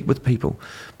you had to meet with people,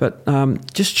 but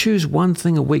just choose one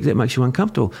thing a week that makes you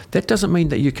uncomfortable. That doesn't mean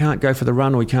that you can't go for the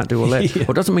run or you can't do all that.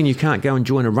 Or it doesn't mean you can't go and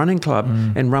join a running club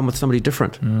and run with somebody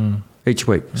different each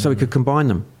week. So we could combine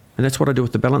them, and that's what I do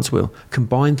with the balance wheel.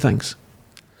 Combine things.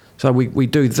 So we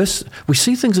do this. We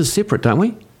see things as separate, don't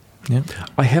we? Yeah.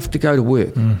 I have to go to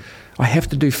work. I have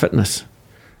to do fitness.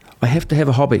 I have to have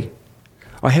a hobby.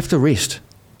 I have to rest.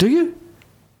 Do you?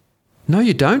 No,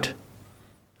 you don't.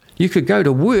 You could go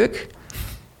to work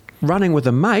running with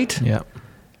a mate,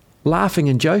 laughing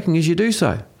and joking as you do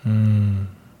so.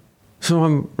 So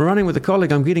I'm running with a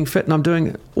colleague, I'm getting fit, and I'm doing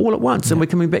it all at once, and we're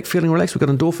coming back feeling relaxed. We've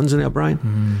got endorphins in our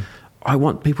brain. I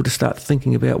want people to start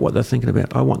thinking about what they're thinking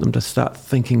about. I want them to start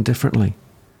thinking differently,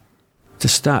 to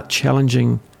start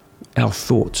challenging our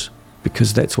thoughts,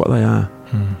 because that's what they are.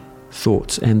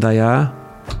 Thoughts, and they are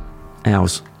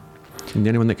ours, and the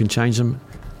only one that can change them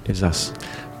is us.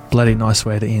 Bloody nice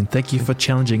way to end. Thank you for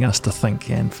challenging us to think,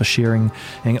 and for sharing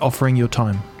and offering your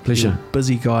time. Pleasure. You're a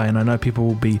busy guy, and I know people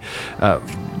will be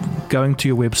going to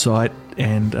your website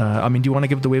And I mean, do you want to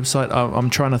give the website? I'm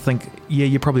trying to think. Yeah,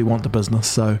 you probably want the business,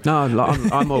 so No,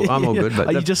 I'm all good.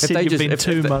 But You just said you've been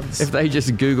 2 months. If they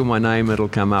just Google my name, it'll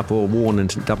come up, or Warren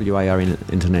WARN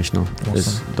International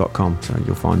is .com, so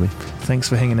you'll find me. Thanks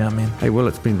for hanging out, man. Hey, well,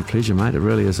 it's been a pleasure, mate. It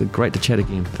really is great to chat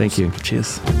again. Thank you.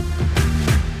 Cheers.